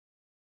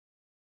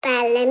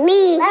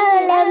Ballerina.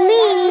 Welcome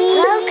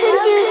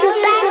to the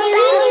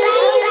ballerina.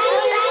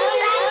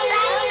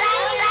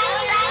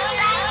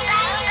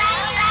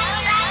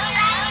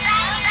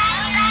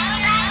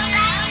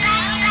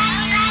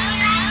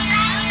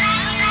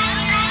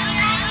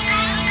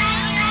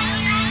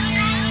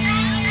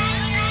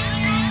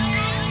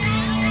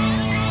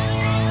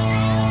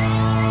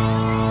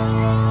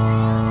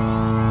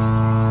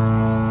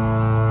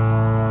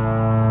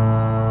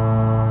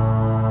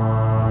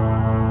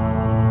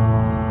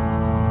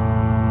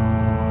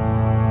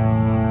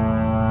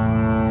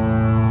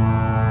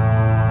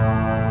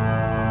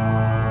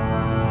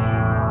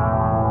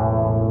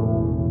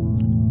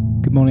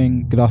 Good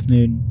morning, good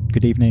afternoon,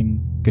 good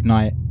evening, good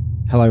night,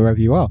 hello wherever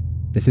you are.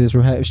 This is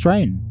Repetitive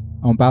Strain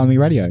on Ballamy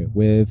Radio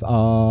with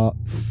our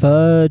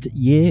third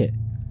year.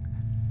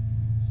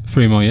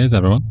 3 more years,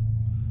 everyone.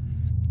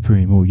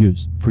 3 more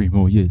years, 3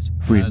 more years,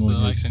 3 It's more an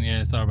years. election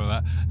year, sorry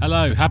about that.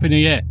 Hello, Happy New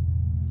Year.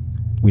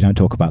 We don't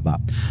talk about that.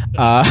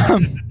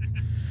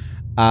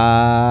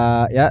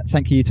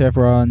 Thank you to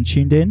everyone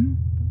tuned in.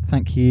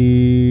 Thank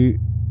you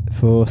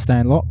for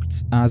staying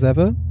locked as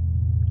ever.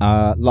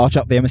 Large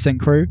up the MSN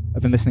crew.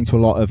 I've been listening to a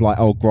lot of like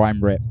old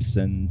grime rips,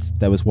 and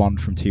there was one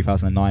from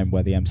 2009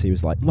 where the MC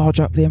was like,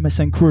 "Large up the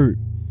MSN crew,"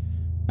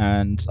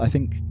 and I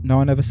think no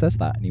one ever says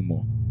that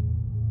anymore.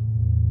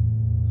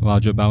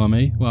 Large up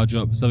Ballamy, large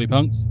up Silly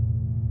Punks.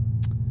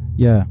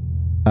 Yeah,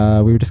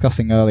 we were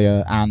discussing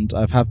earlier, and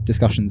I've had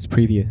discussions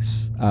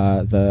previous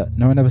that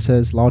no one ever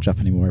says large up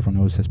anymore. Everyone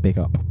always says big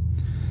up.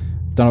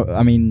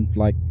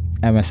 Like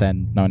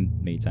MSN. No one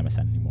needs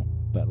MSN anymore.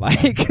 But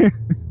like,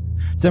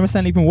 does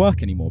MSN even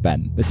work anymore,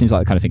 Ben? This seems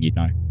like the kind of thing you'd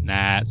know.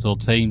 Nah, it's all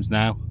Teams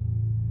now.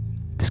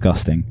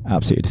 Disgusting,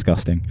 absolutely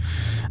disgusting.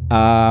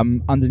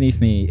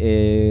 Underneath me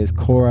is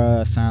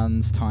Cora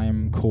Sans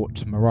Time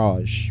Court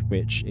Mirage,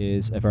 which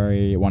is a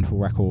very wonderful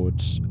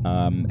record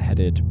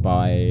headed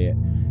by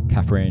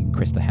Catherine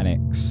Krista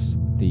Hennix,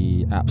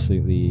 the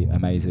absolutely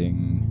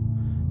amazing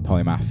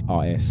polymath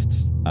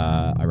artist.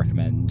 I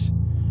recommend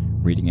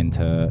reading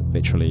into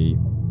literally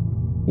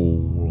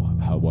all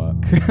her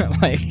work.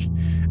 Like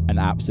an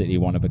absolutely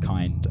one of a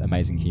kind,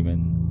 amazing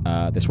human.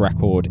 This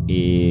record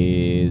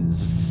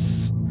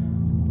is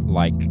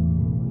like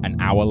an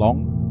hour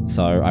long,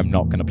 so I'm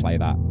not going to play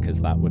that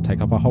because that would take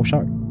up our whole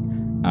show.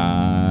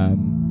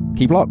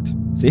 Keep locked.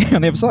 See you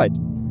on the other side.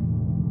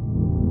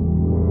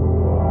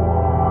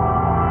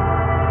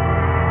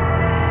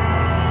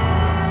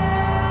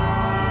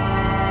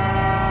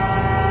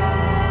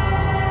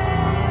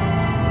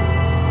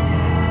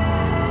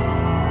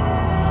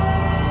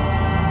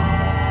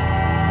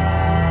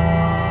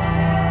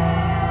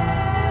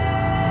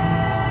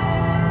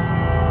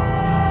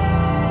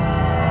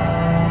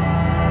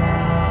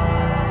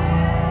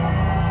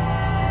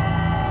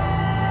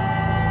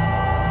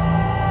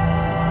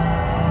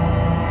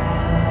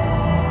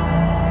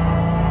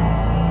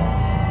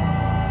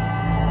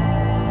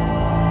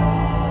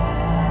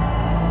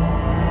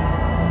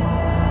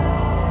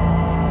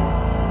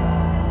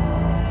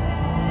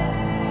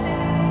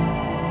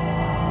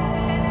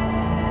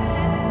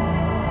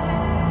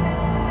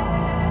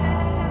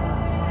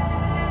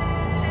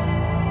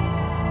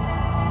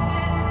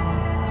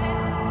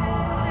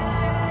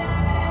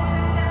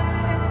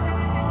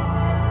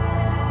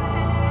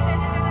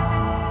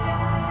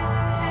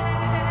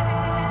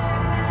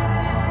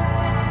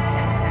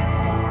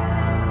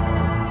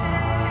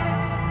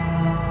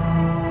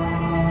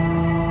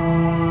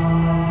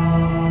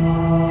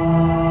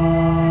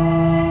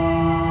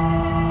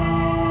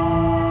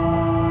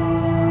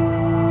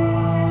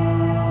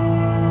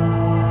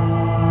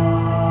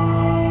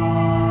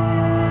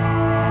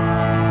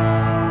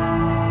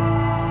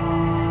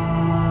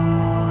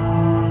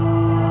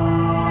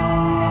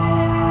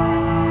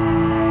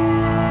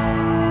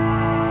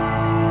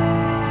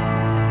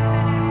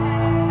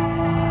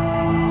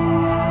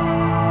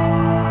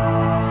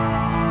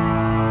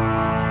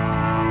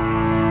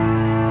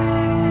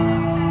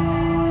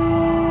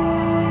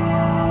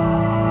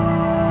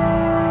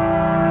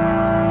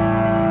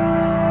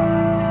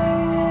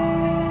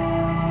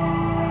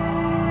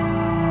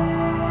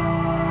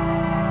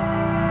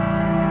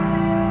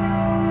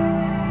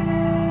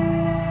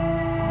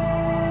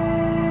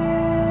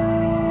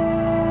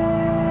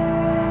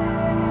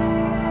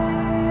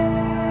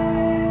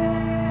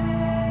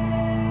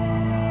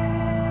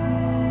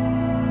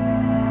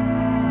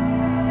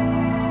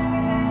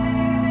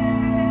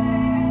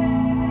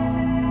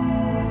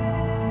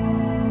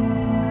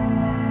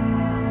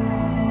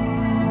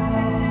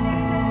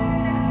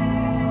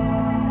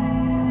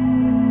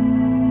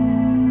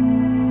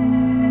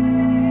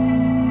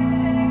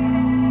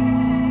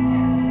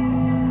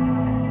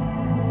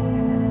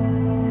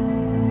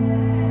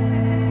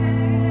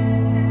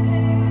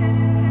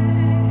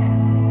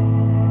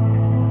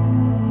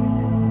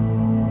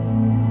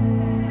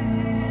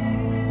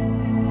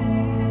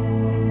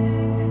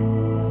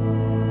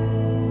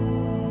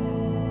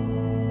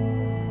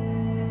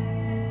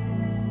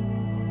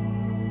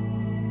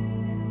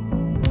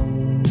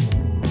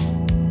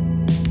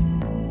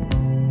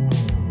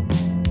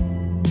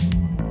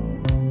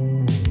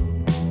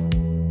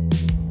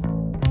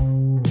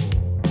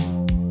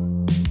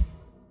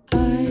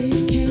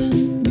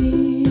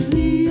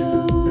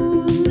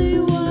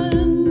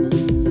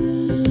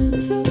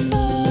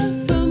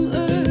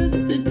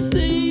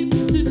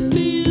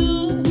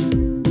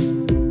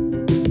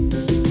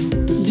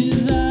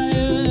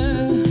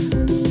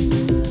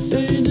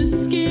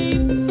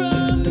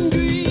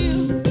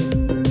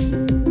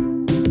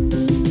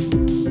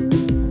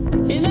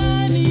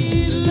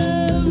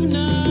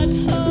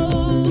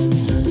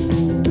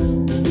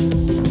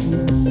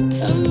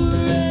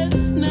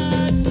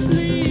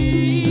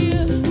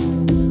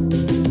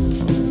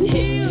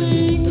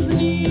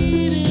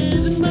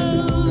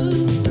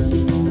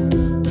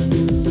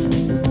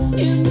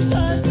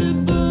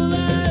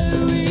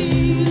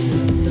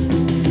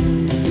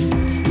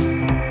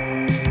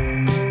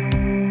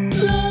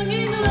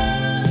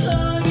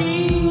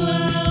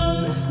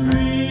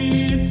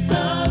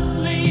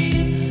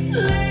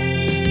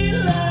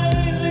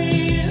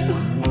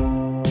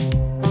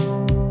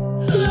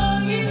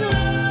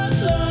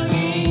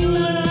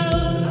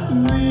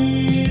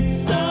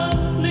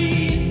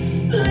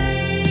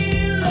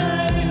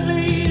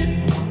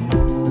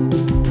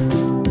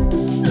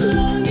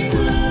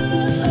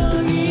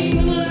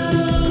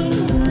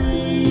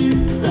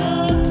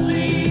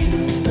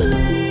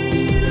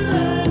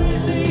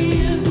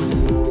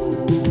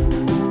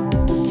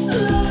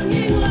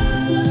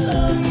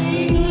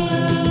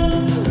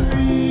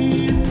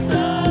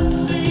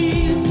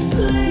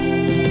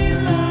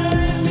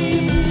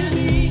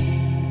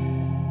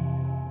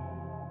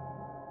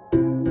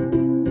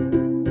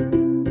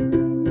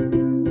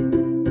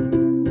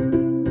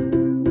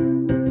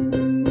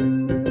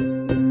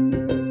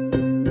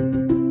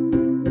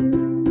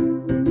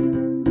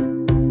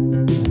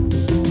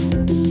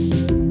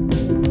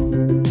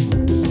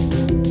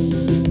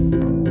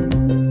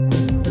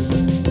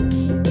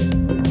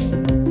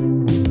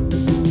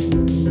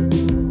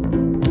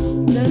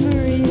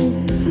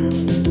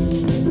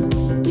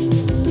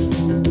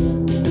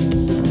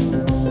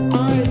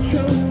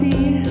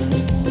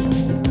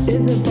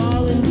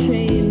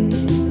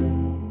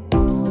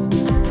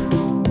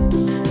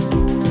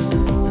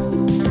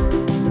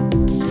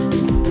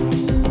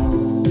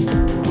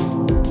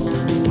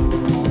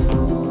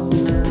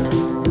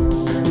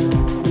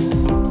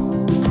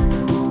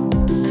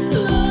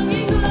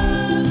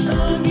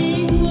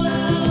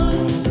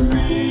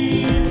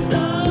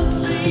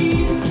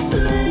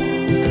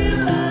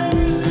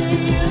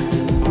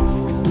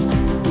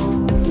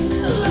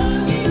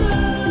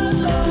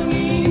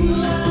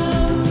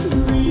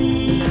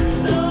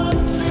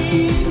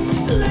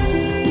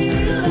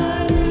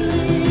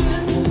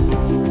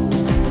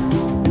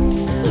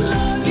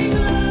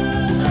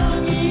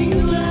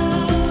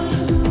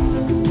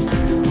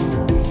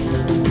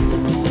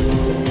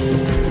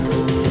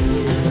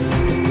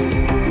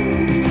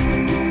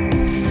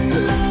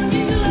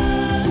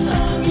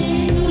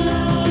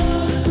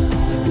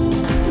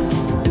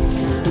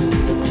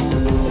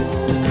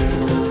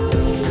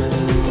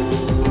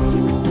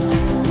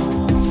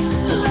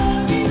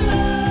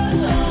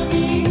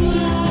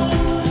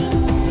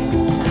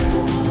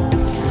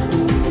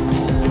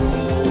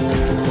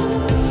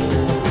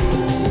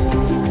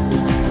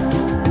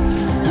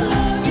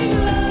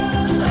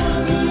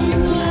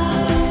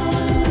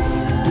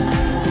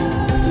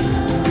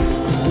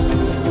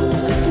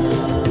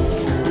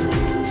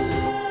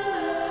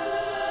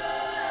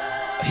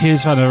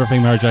 huge fan of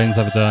everything Mary Jane's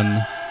ever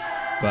done,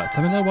 but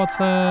I don't know what's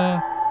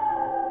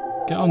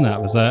get on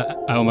that. Was an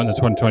element of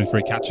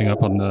 2023 catching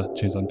up on the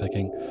tunes I'm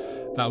picking.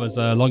 That was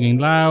Longing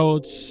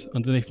Loud,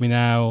 Underneath Me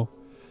Now,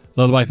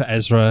 Lullaby for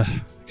Ezra,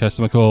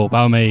 Kirsten McCall,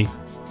 Bow Me.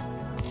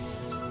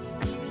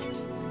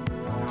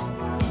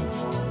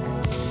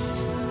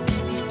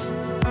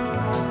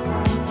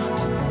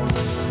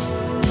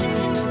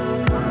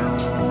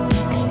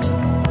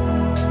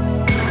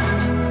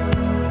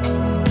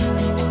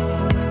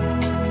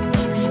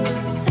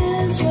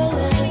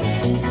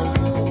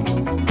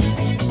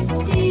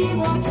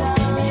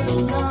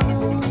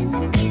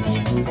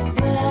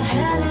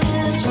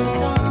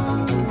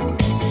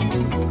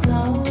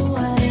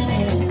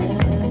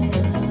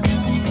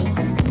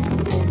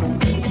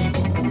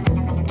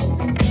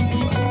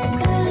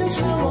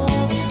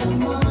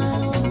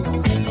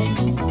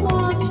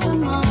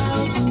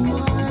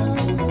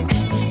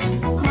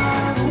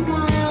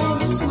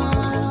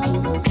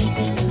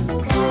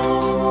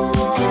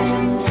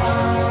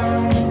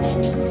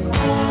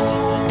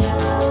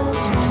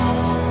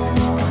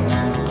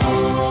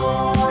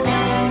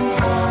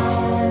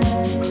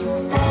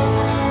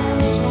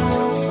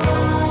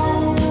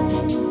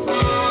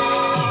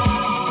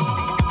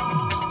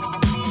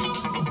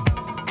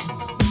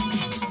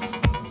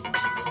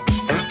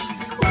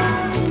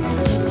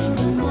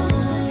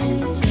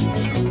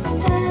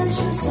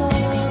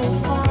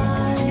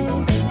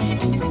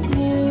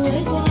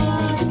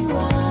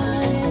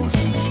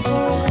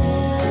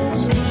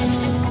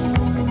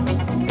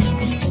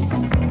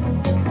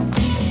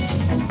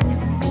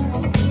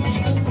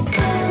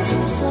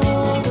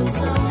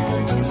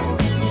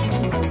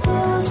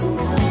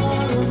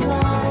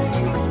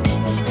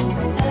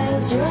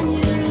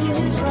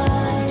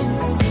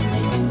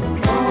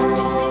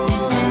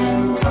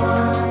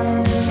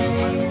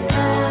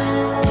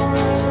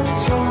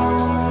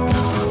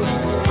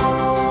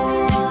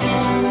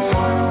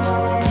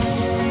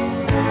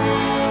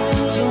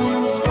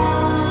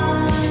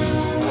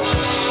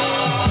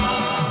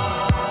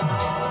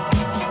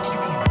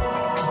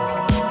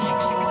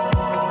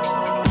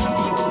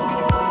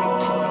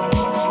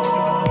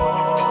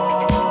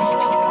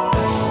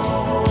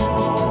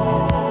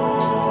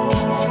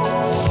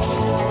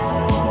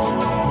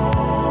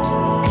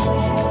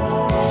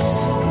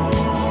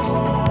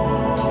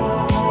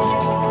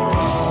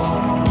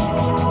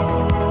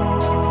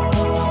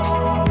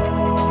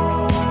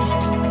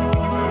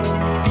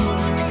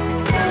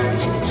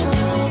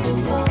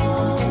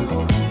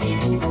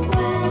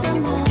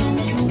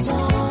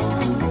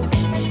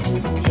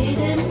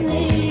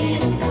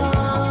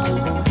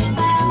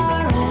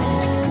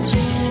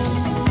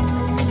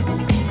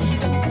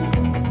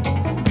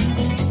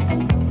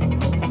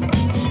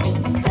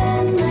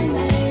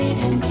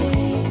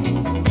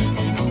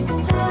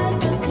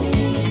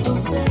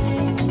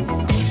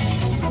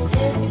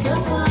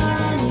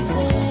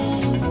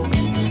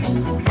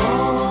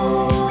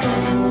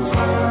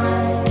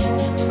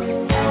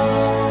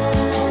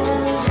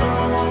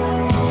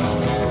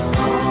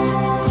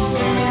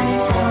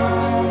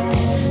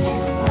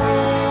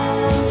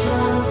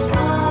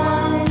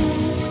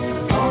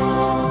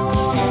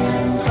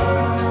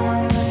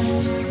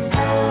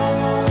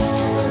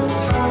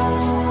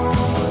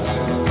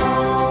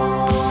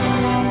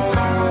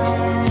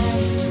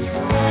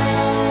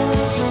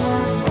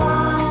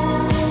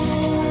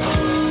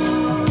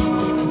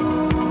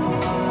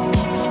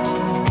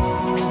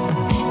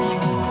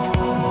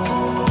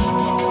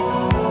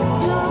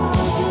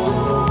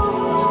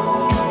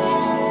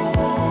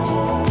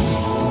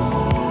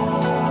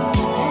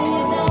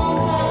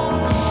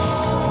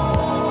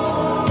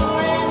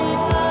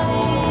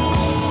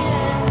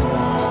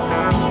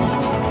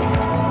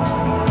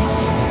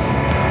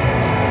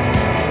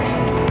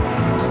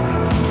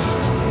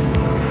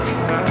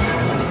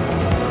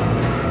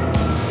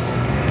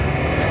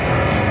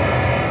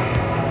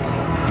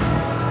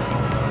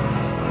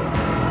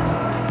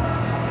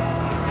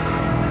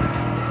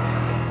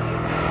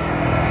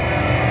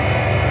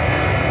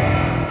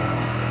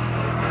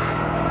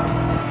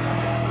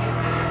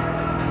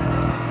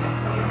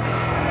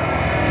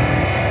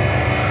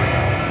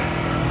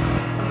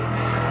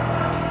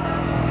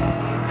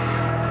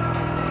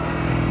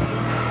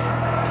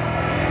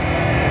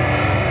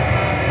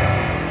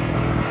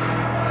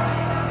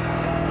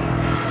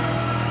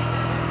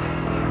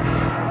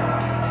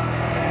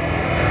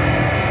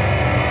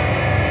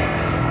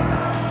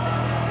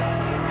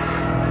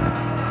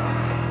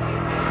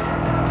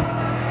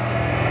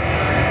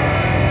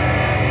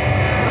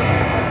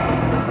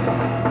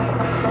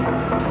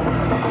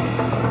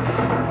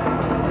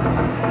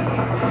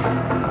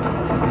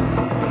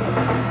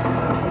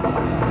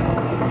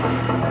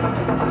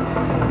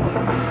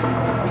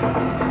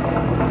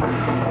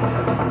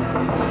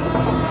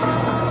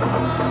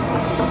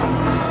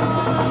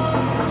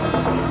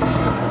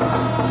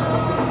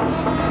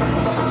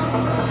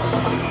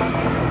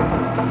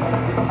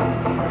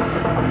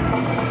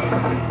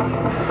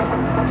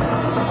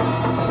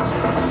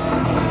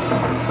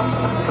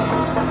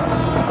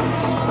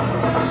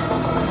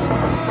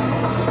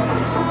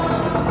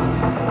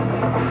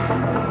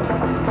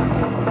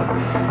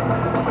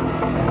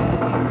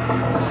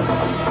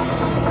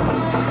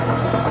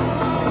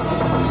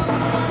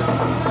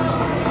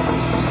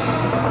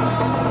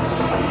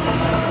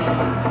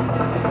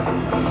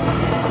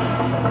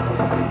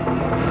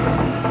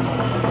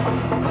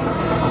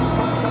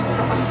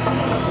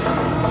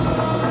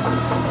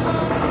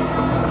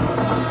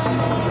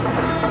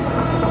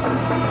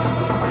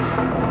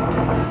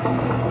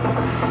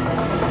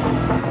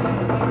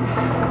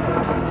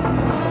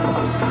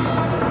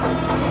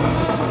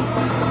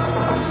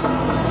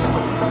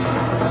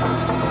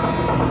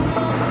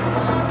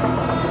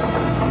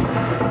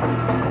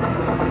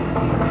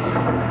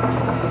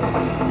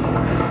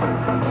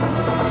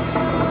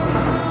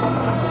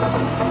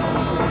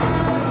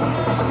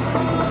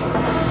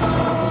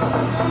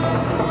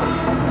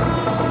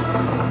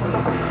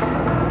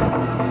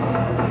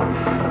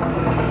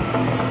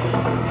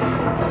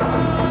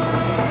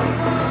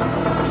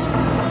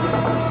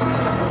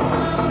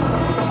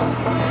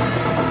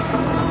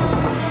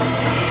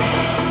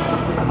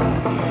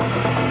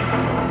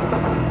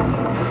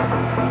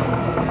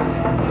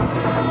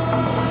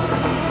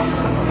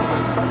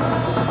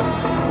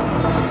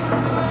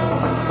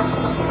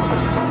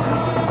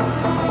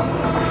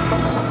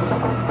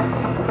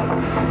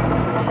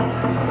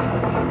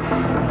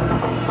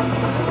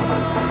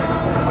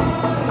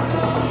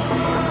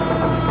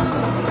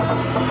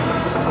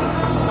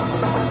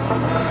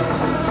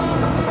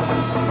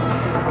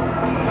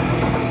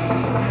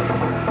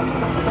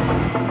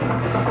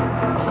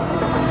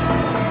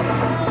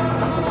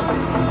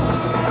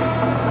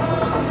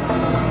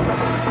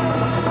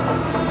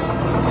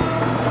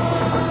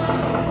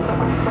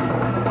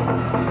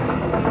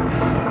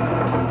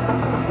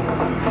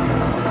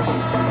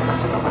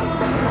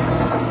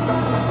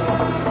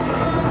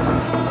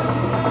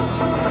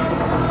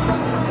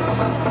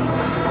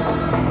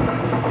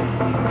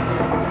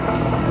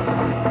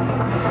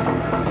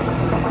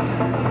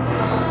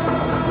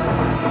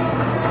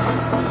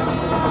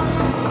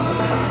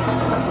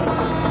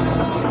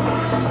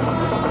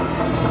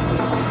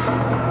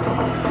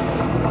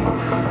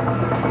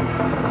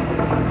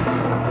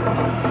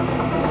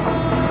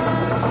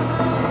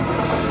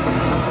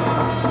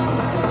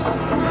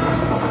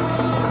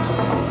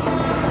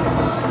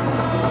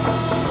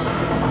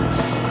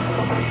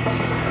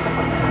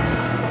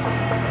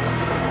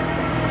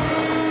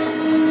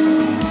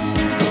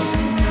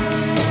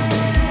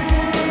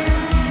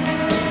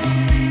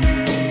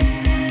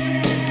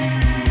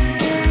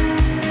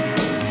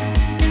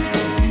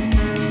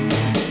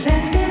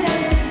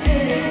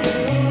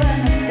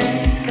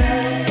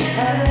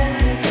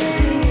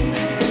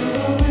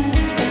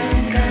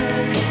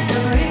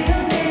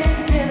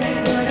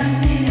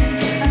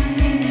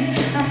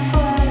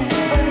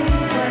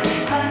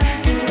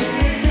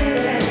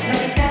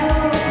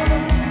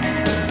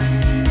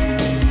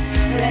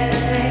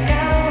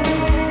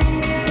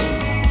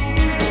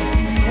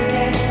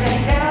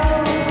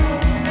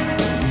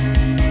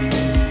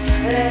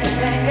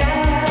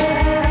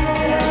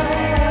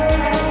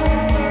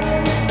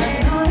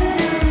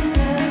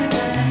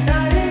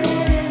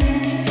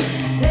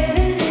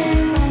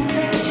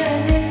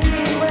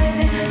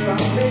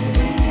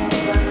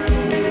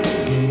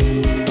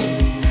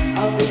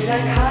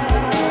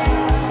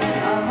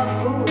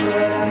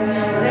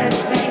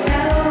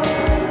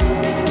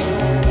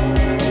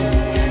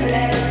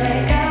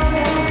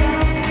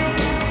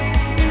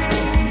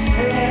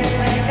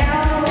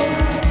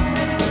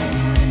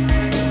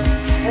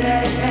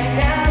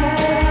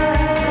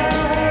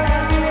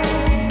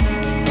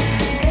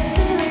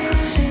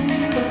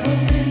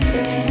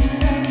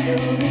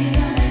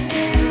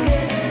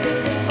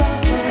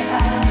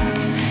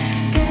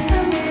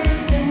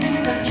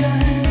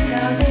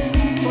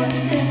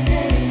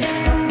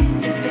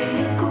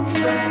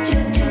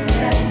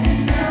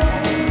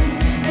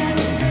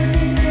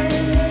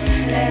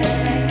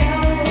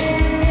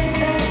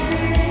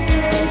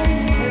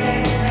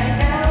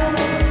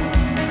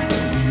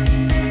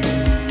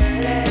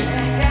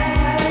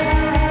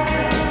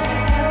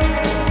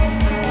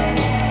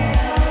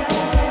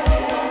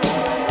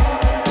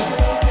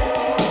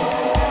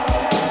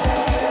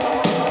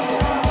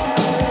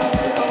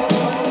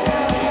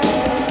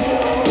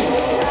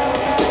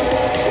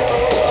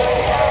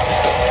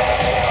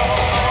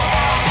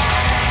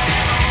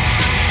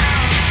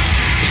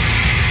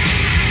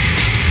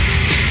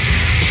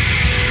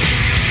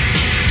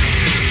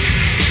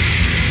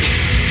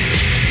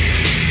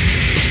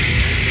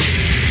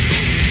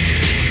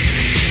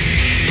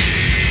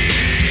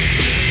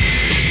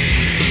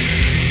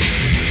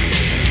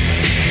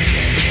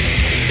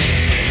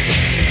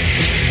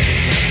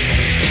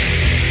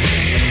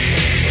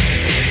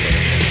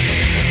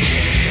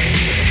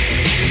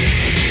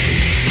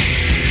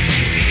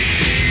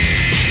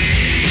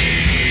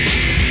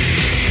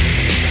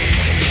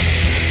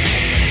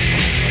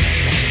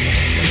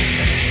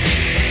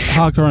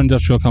 hardcore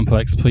industrial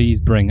complex,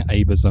 please bring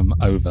ableism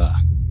over.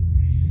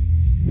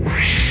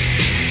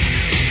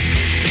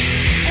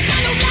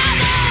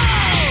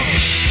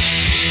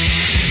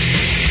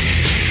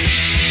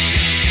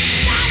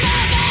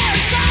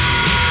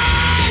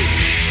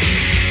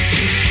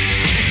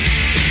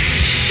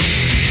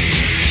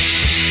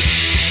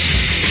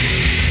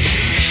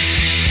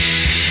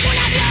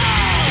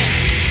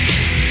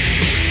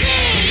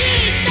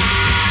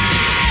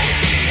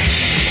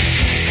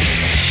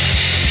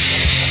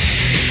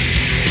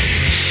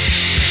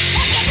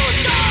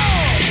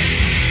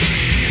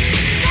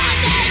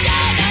 Donde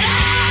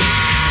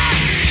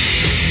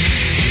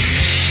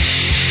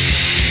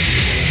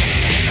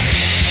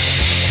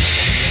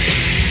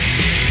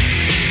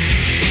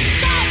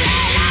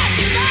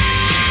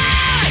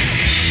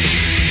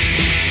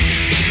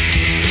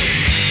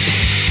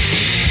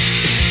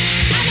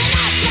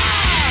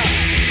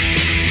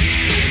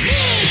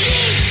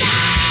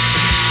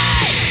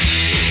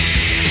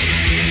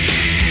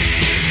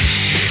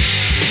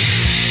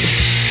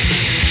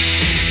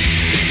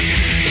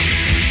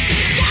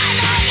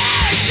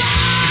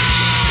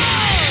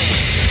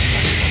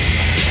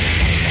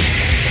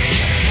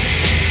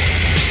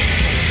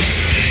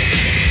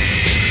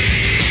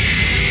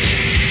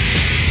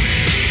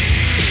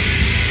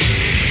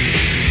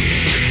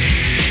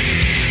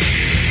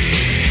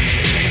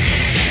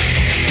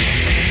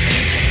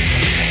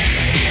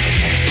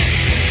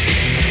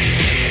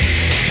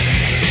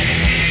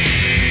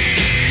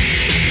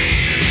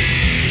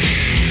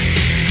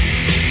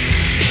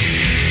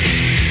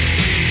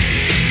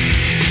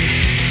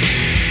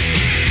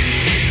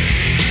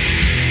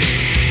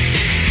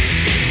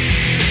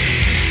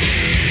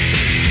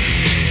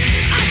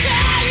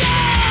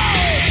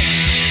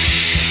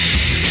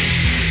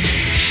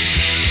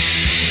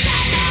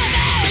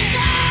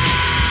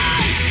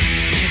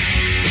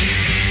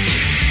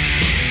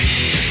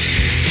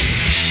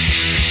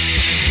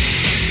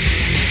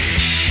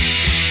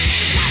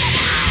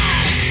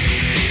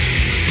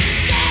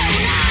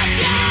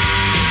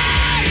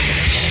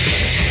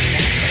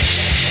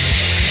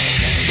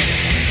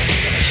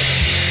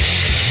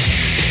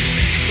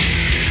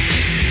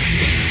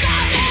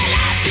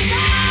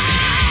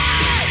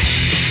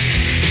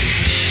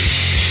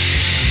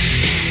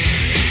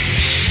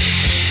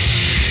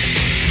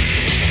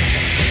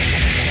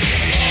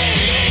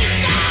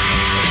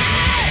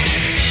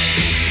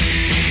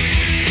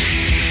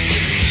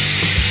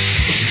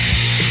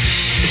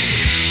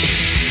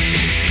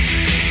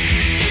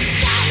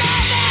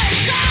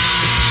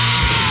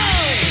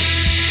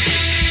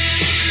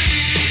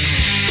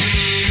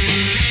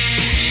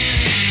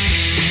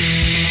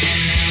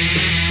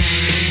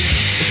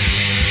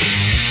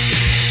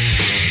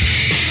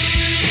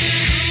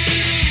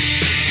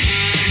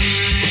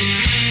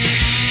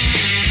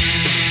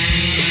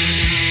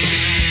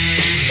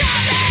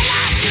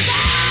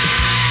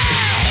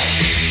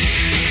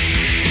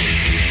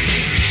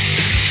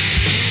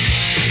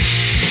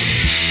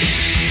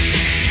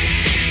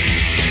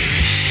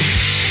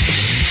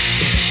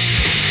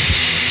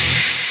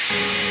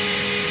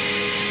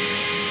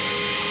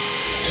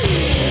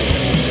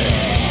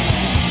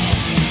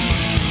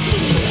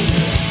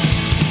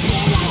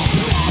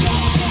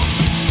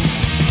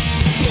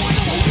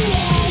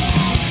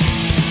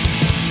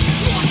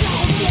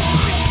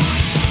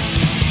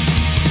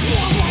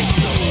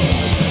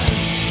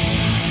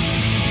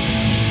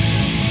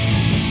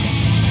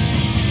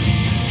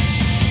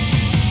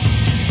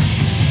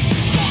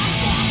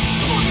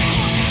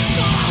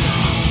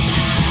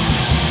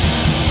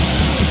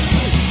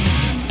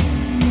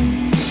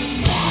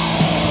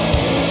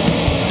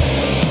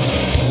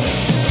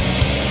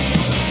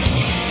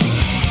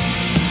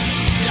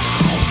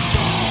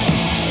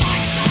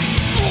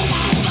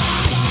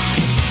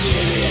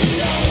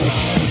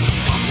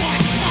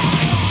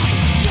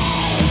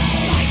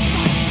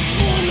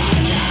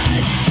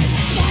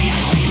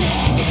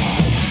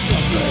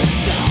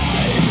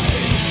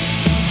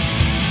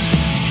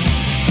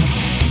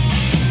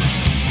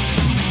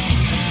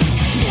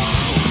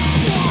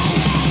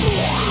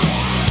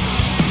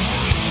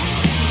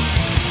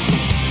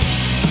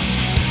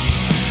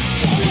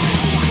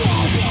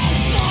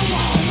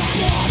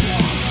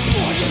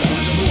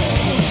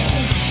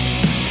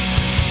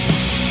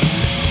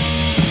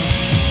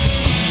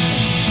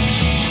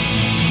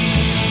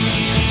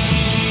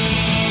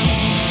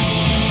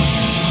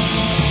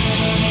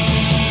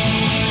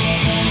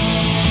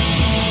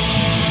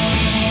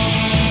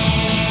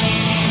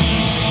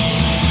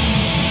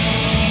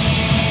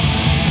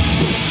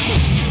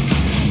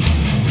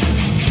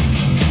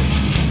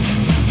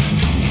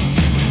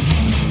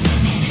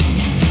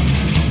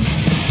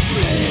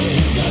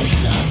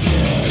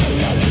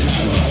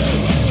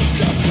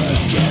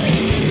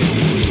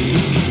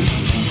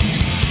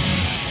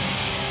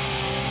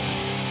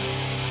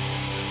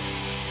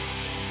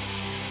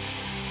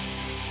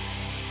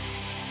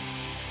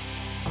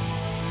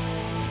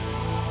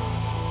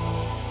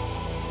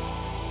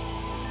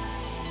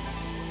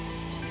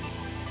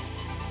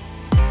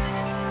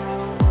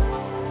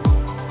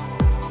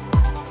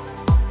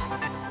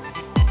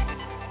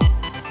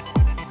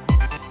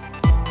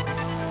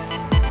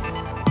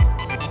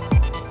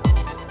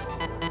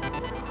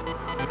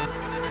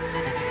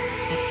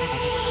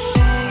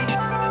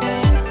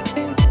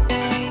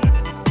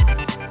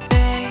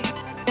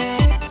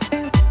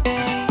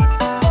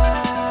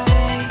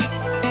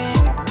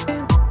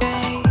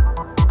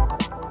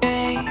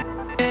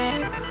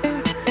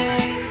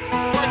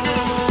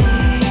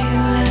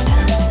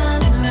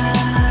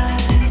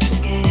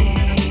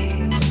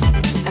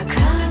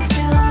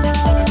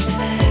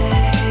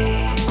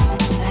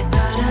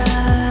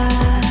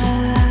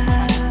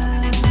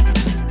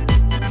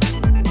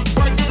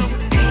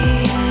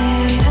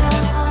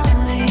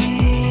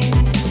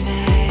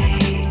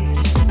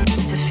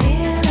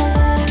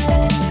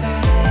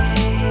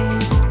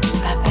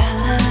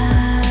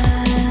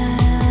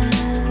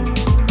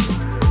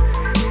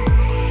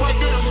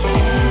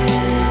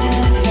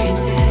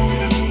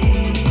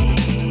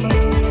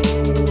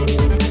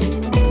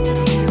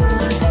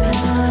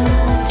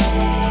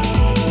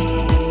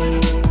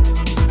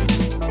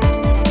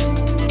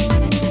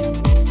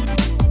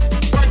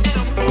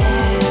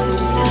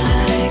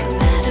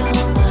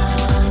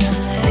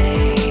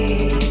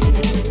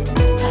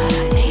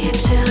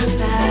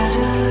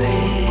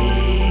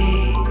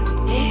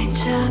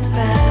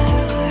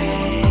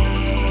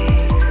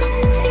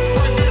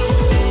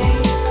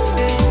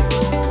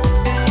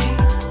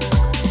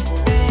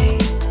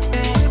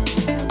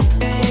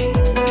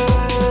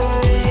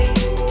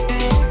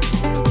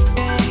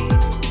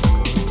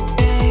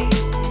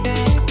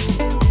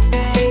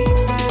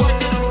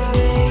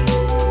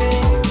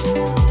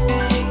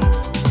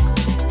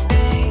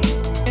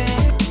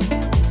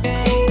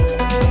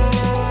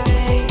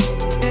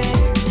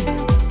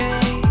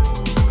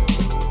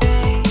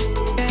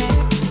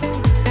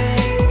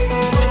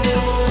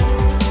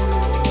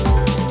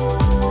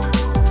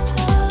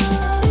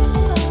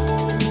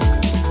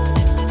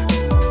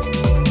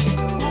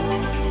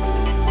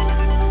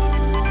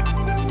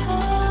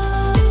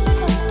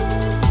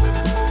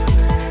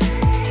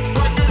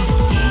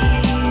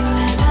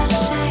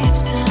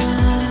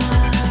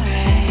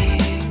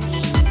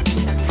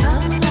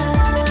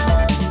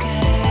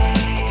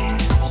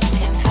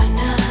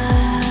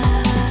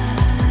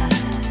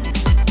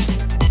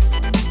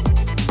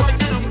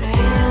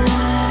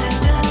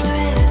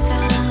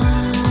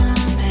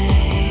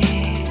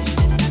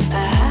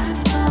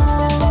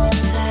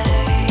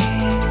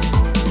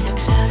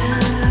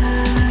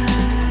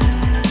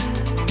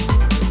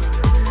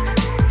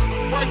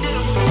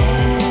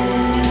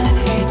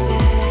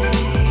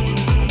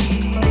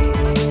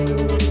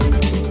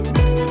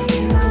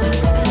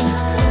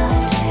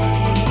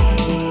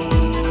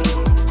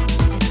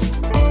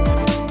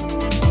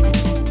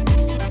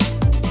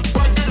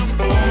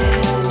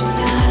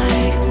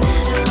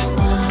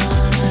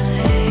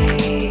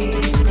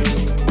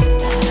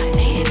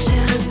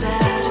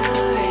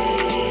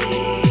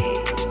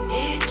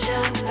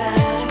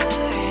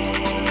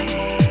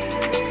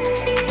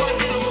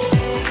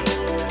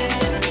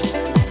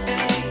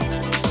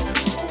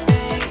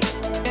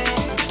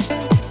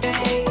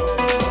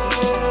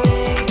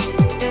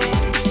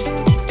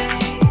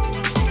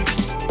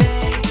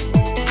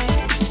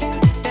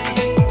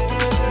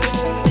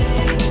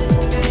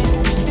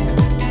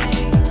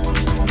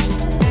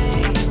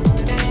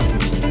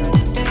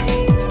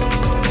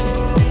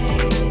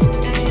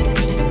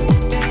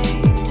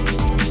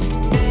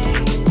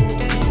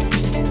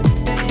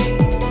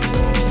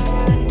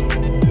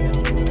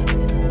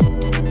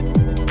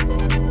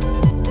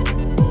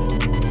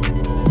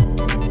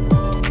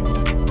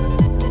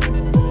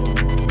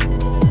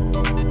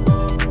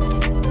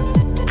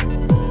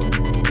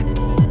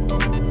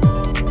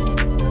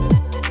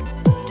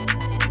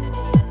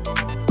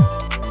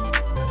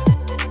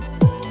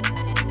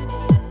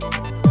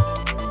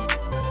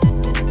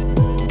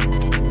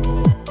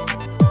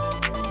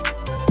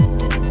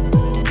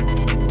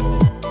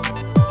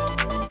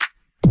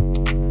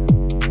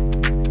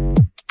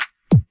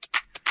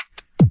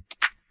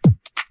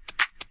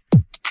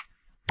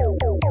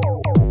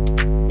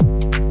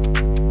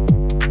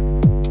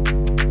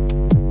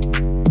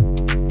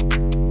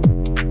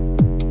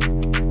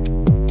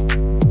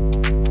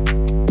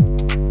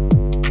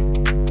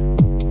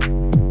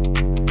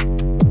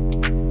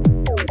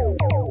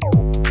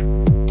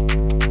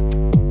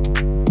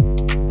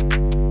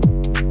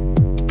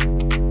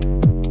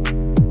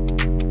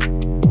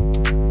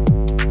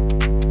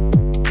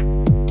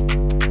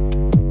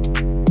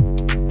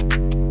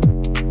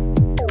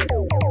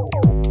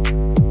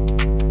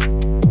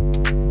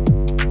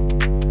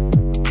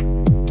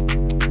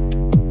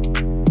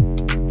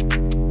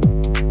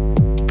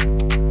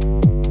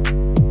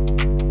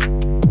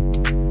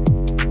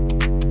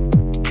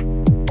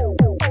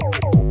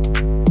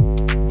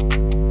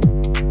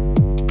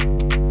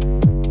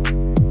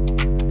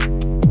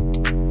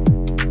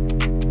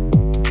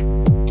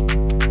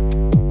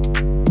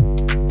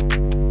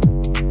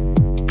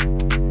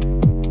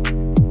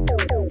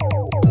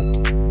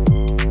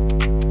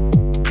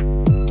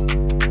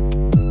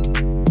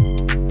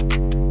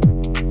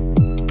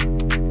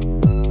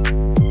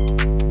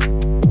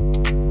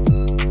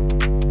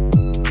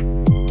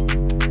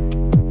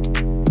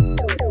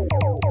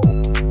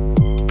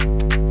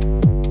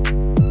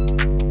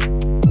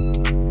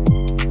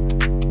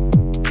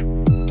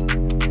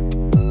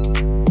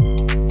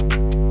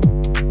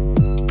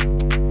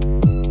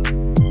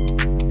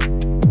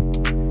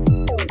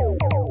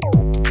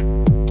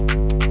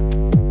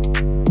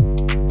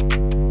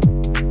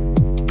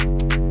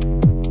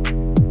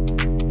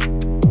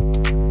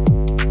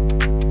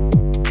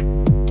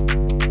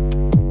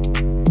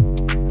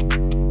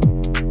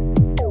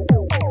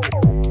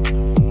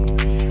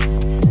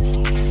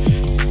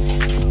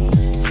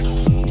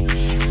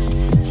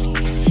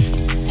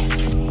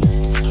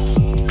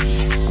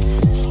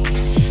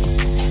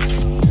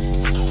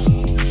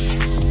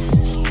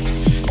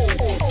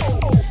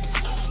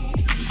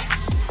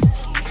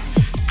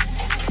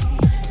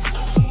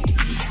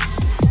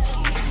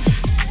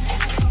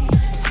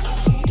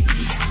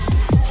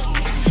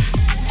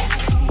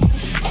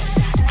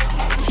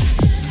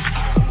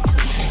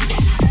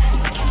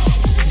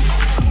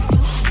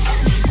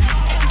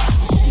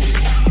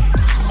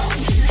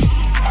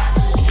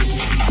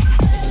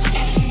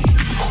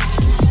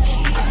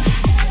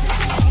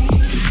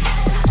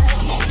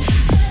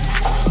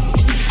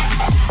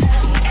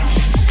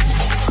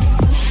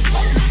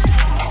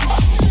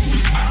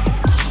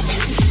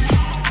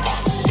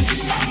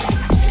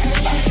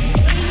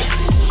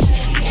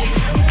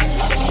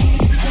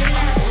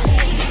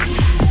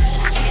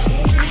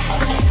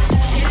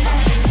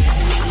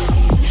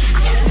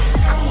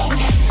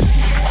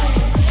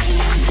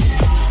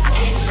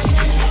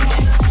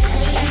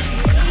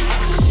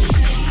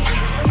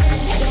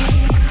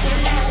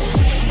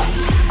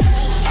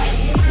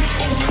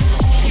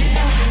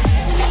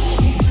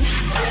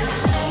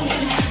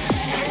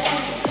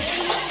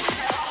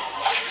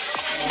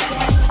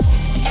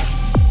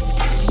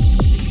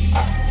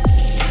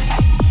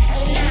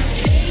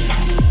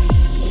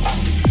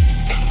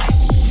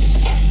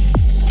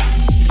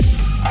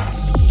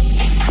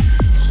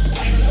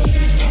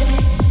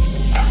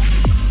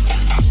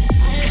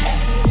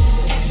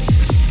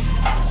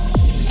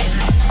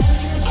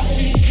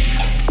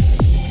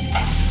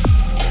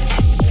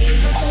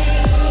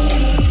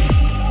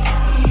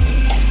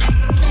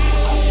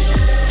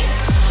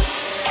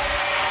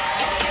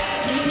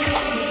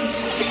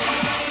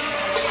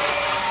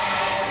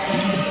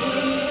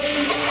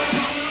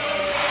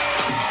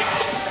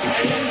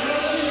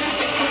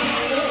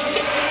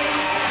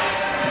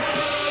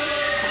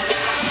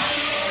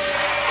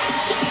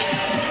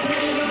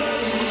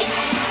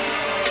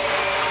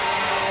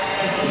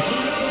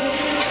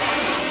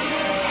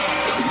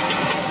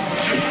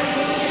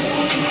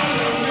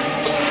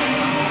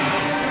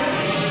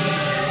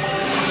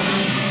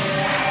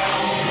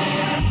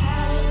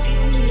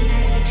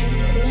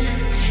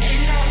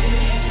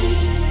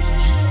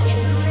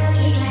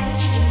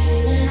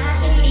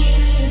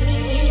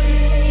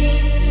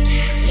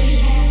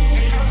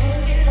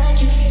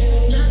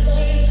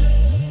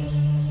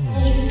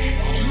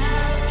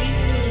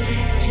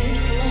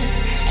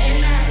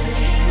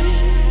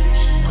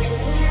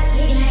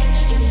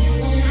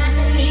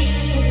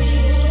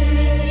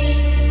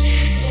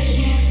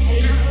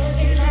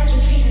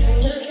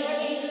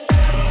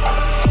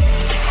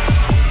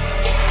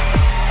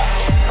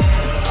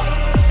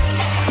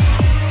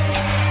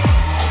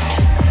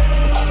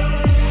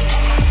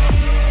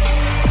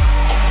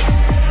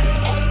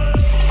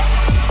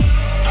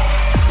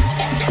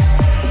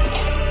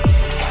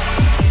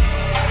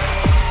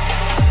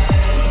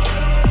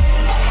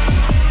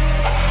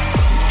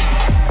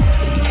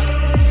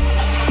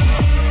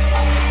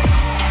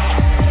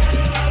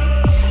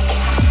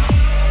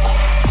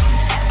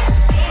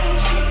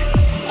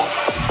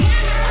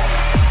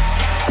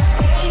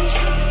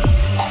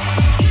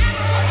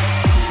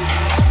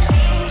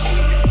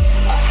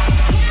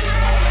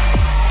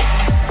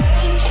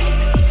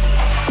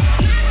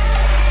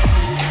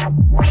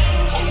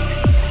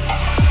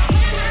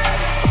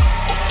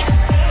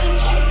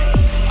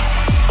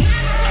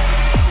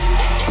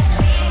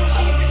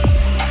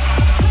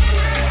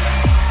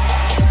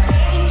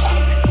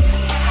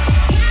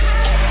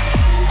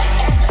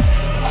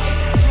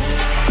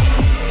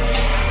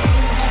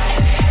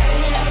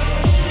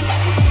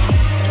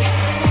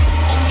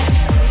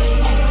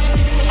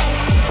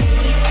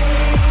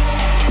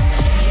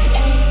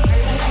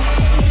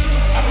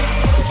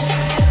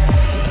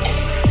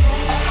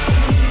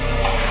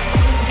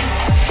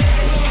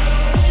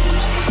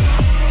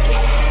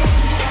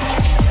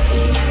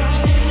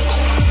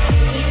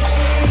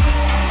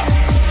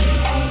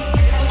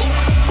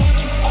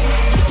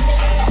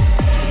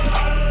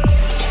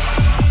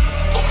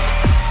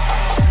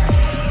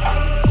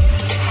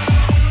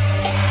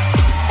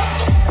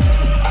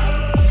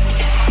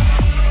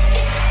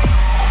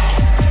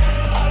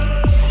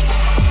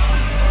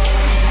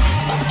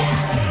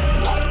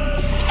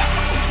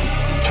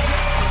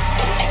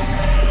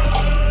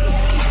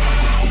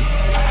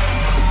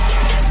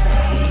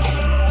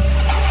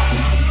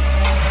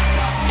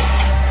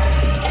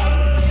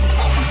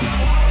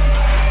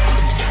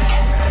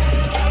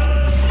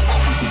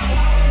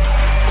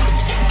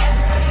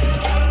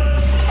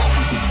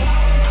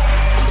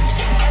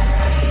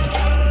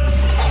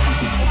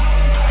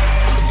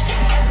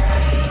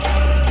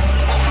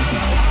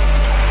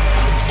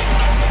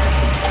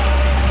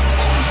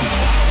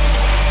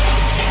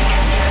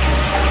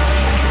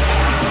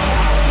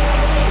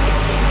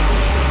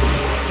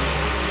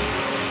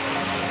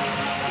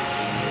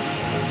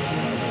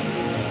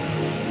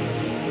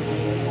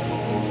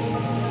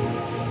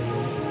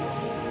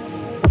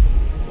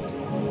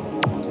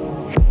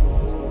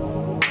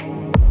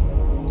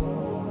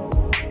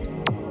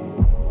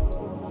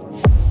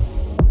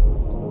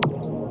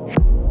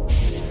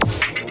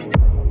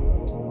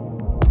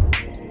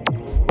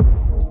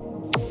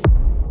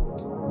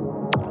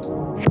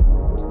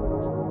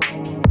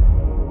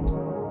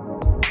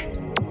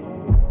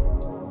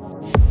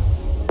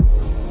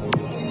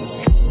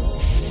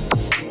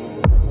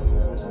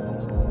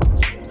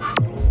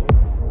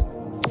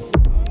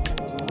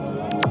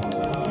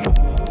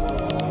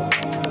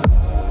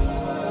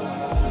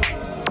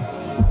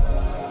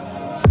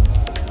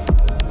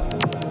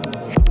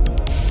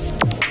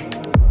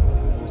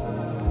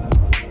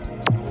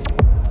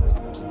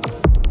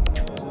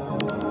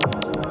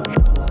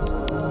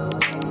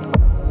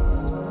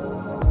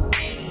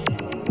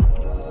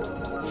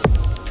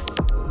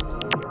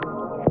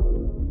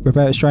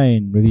Roberta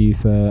Strain with you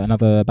for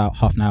another about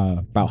half an hour,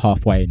 about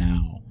halfway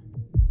now.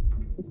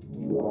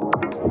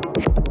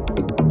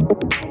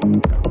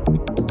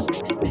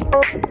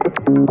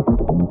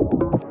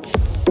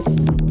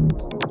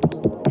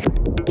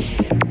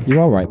 You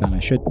are right, Ben. I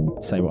should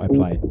say what I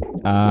play.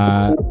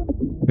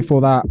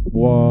 Before that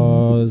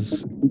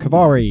was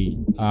Kavari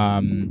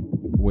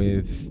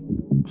with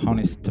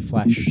Harness to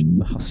Flesh,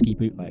 the Husky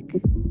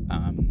bootleg.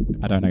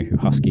 I don't know who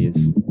Husky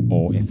is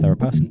or if they're a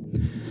person.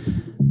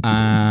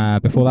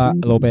 Before that,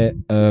 a little bit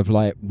of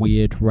like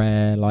weird,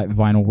 rare, like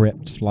vinyl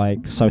ripped,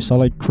 like So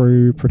Solid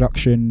Crew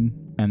production.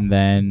 And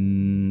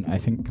then I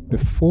think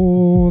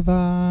before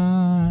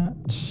that...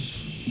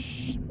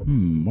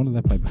 what did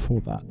they play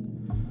before that?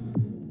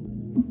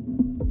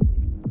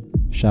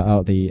 Shout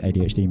out the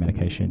ADHD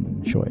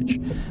medication shortage.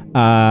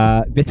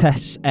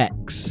 Vitesse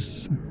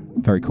X.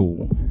 Very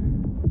cool.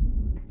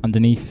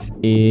 Underneath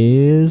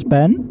is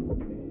Ben.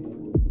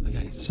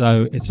 Okay,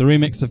 so it's a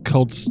remix of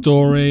Cold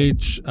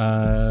Storage,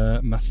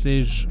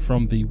 Massage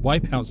from the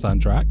Wipeout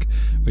soundtrack,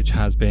 which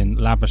has been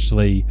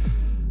lavishly,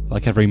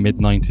 like every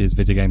mid-90s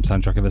video game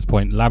soundtrack at this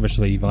point,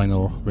 lavishly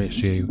vinyl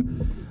reissue.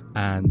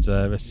 And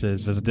there's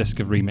a disc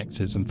of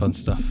remixes and fun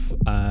stuff.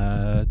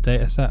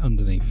 Data set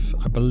underneath.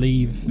 I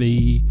believe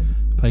the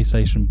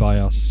PlayStation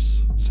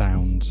BIOS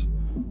sound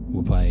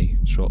will play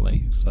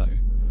shortly, so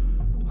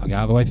I'll get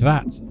out of the way for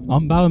that.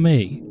 On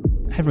Ballamy,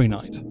 every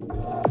night.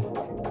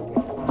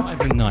 Not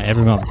every night,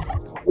 every month.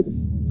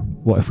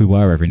 What if we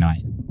were every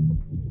night?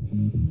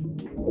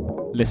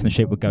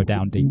 Listenership would go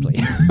down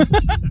deeply.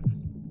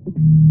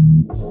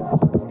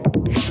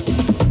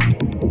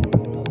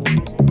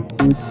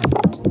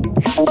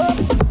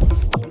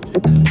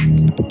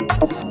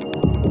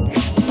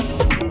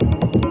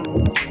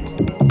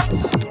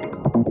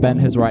 Ben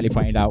has rightly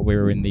pointed out we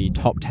were in the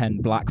top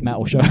 10 black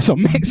metal shows on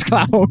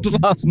Mixcloud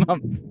last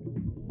month.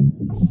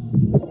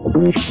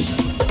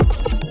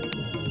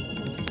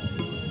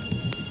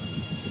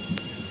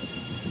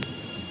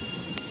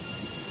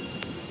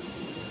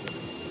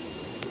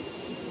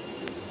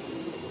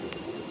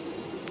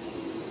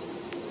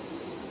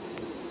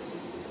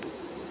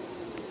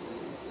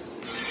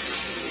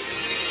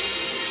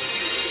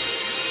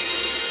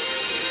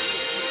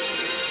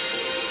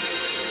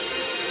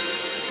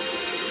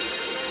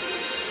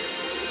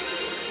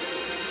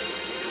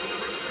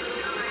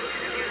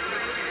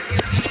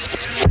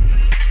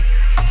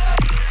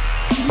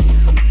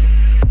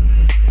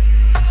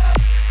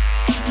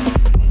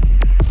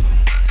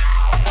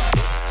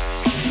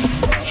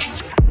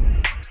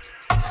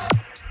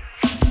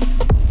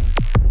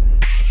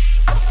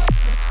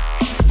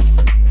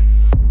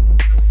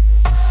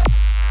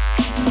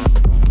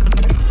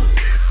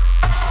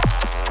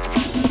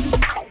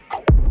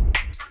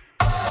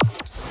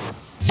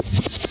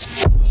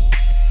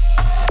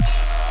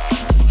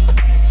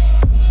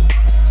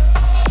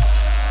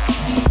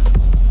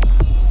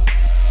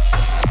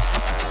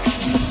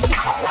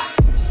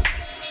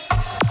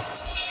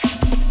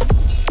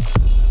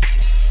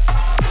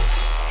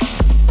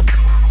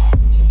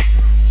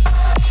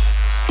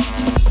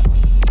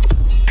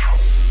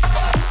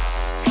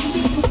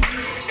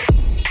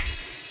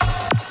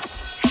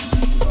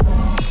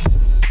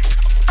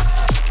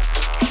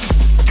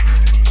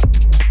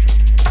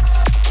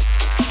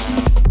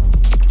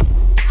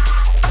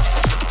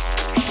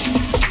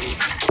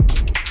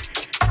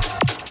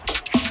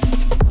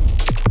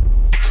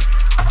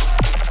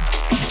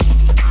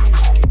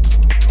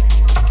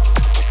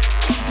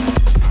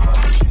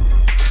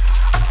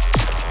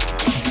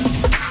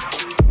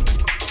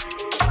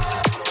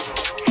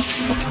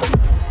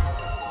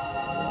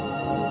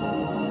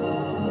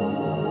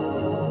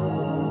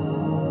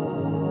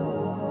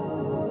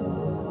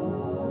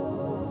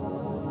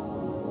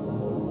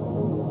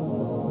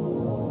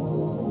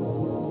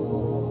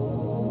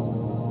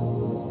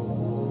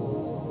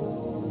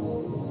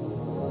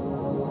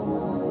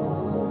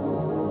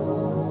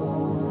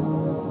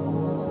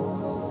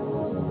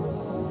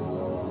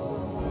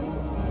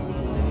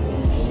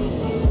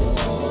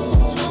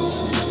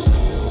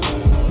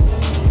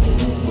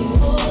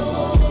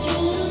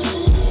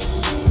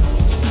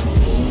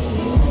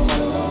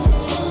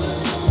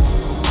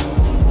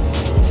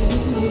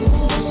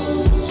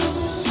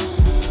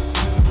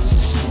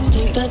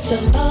 That's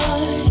a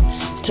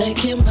lie,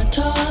 taking my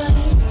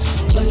time,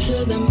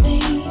 closer than me,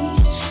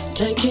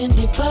 taking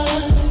it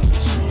back,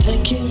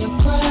 taking your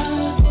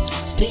crap,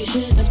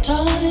 pieces of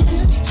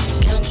time,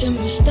 counting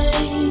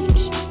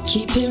mistakes,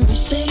 keeping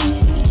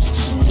receipts,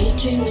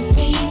 eating the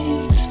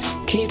beats,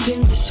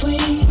 keeping it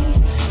sweet,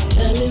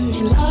 telling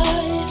me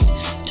lies,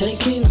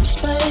 taking up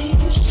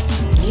space,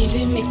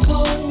 leaving me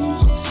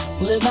cold,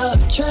 without a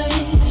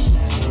trace,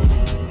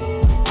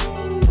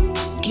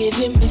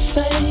 giving me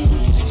faith.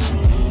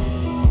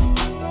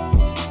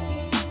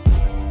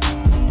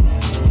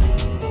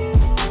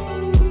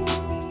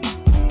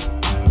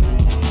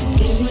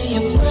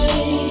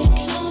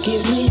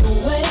 Give me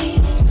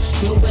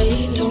your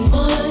weight on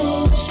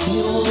mine,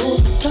 you all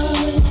the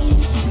time.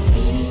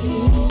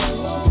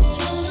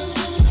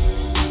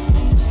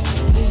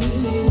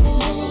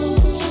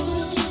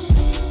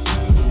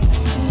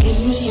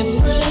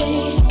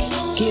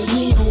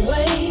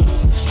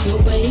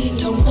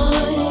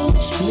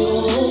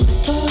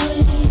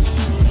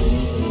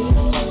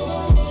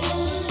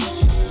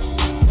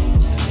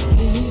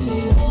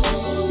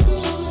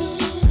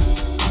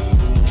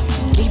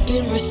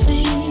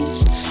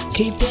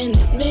 keeping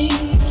it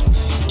neat.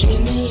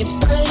 Give me a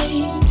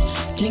break,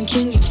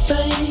 thinking you're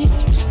fake.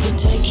 You're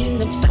taking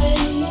the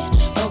bait,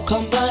 I'll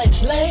come by,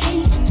 it's late.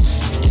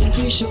 Think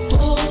we should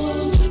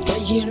pause,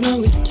 but you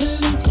know it's too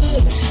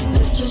good.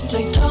 Let's just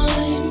take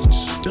time,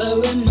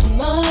 blowing my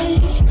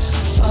mind,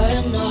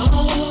 fire my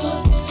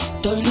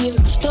heart, don't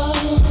even start.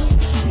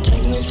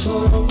 Take me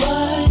for a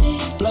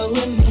ride,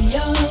 blowing me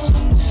up,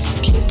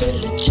 keep it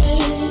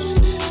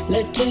legit,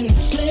 letting it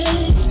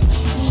slip.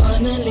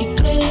 Finally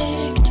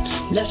clicked,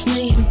 left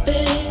me in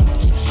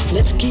bits.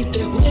 Let's keep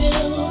it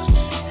real,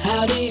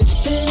 how do you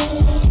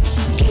feel?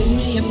 Give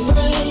me a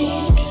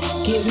break,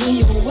 give me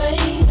your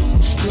weight.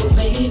 Your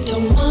weight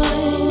on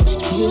mine,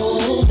 you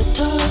all the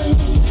time.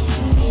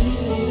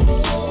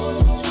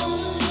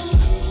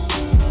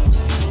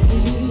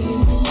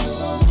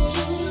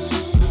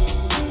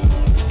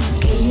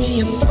 Give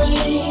me a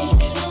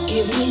break,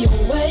 give me your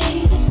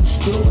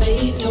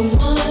weight on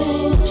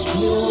mine,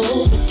 you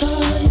all the time.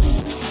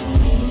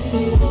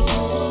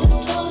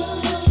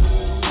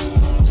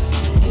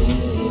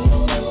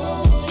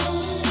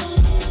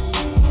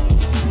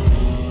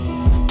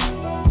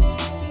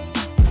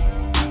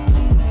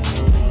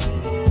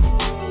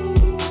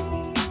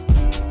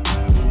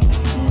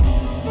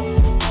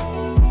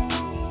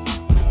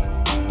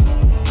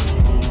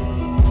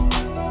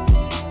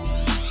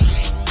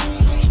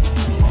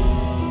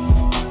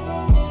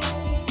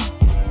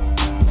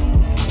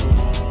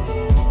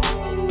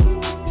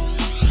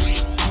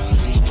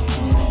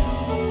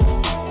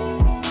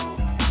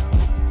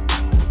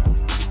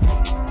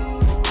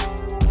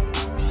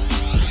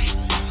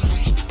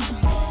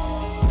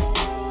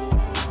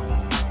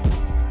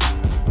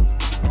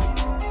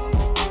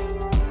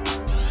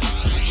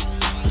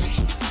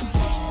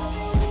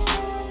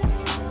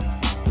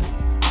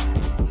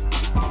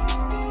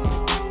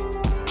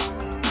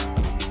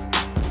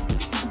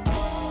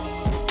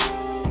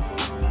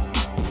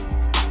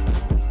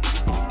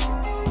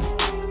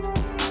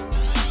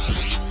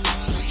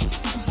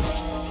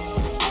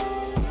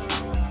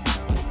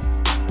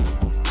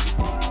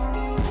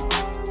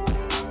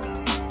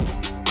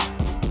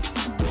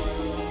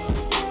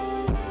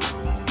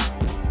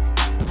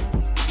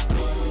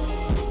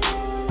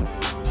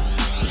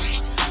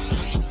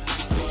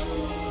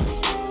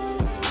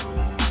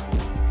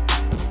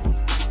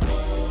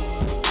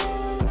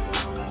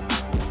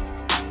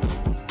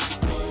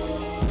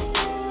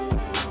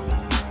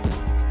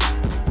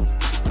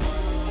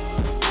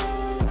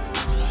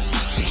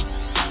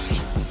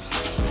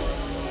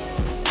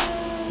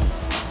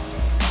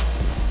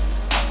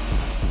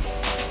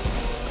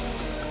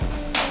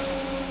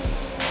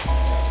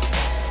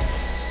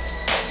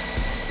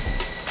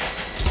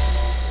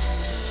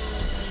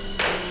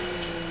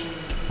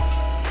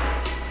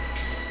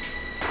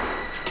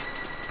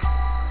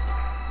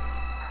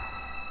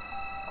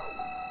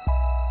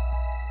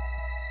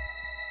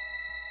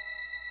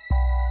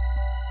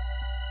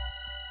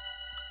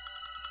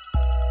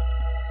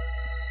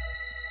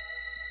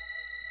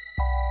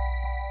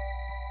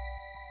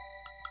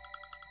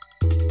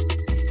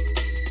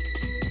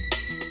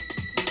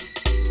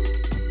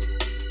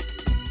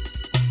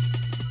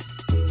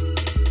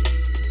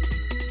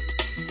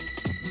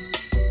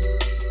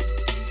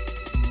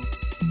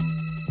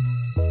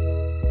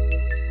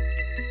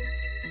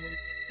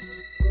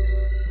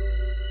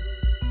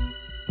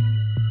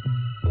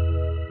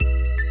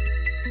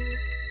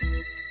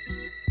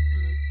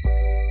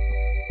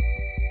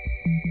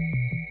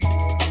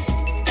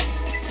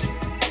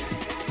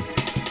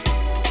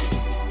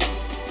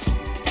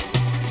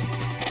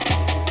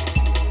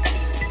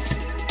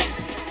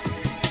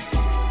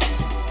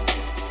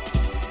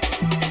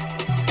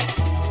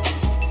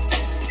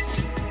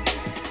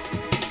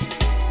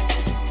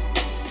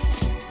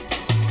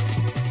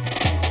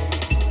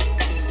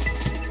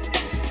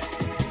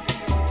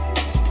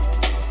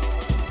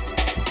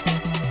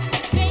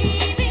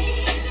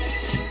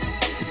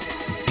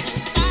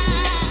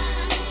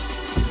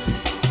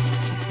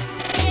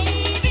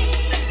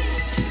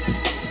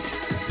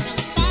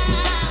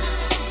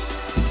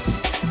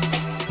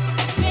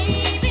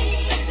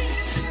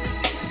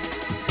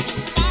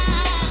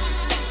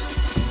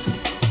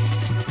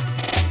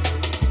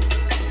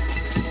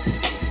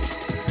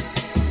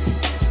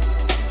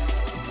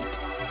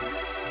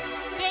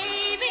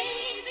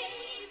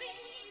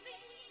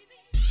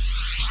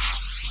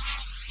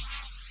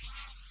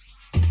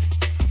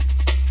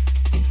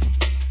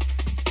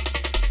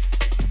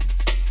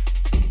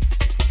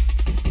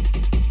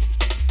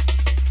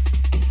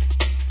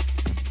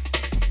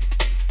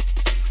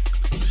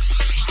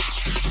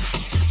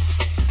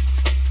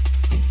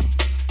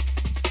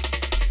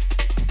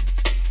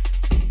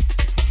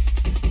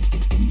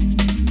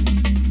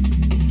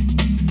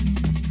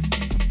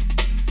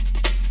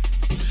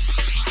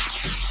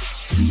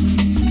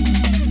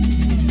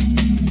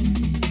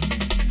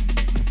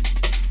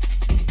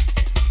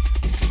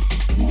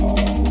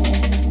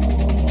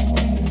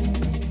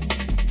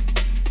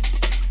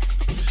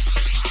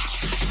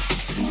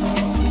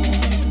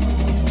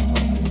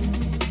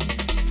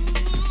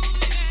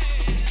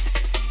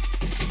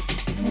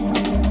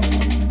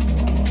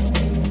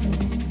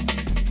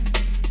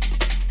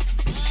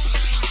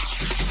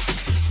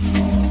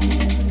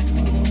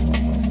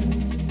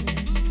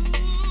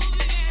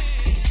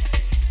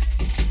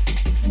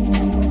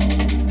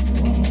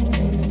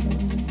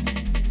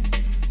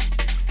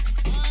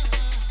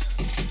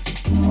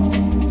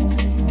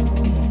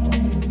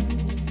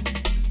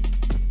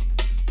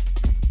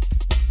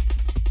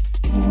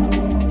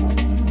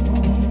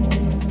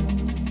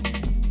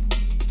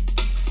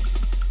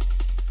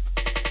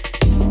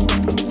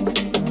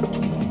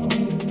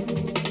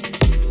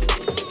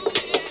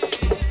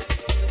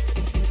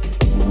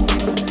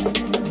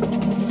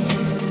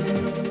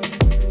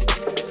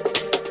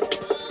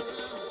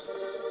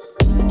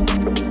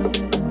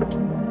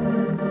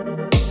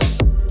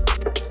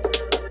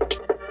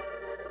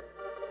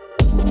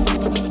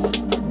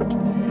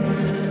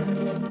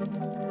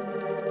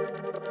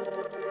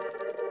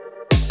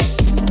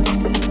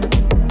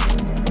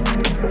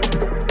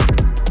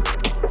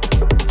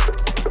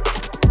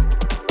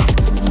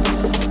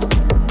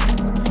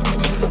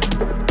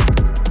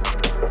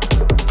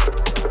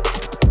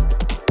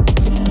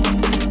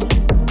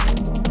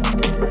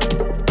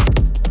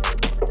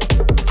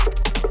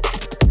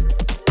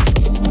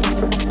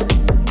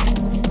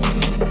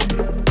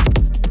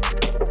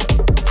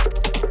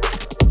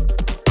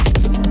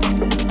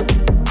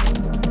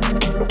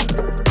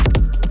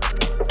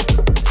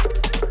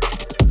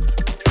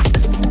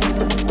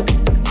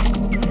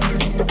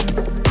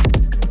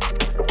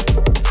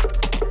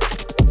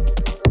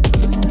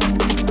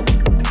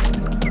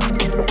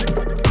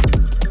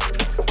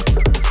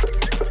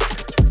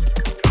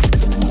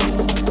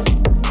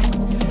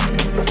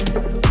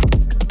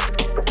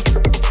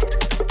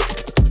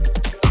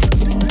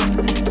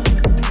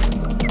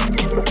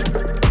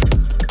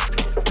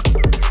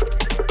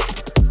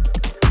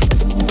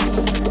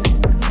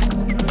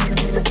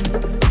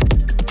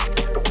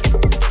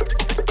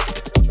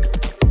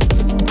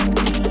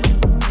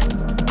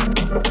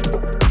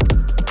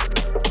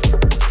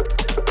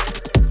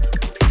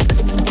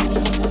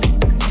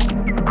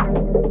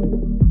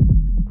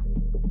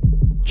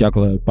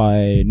 Juggler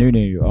by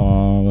Nunu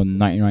on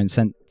 99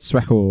 Cents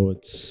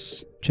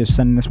Records. Cheers for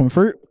sending this one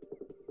through.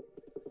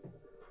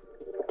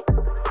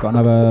 Got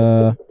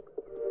another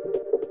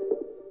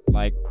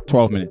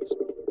 12 minutes.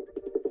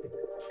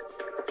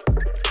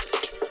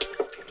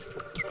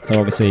 So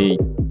obviously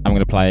I'm going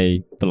to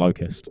play The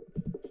Locust.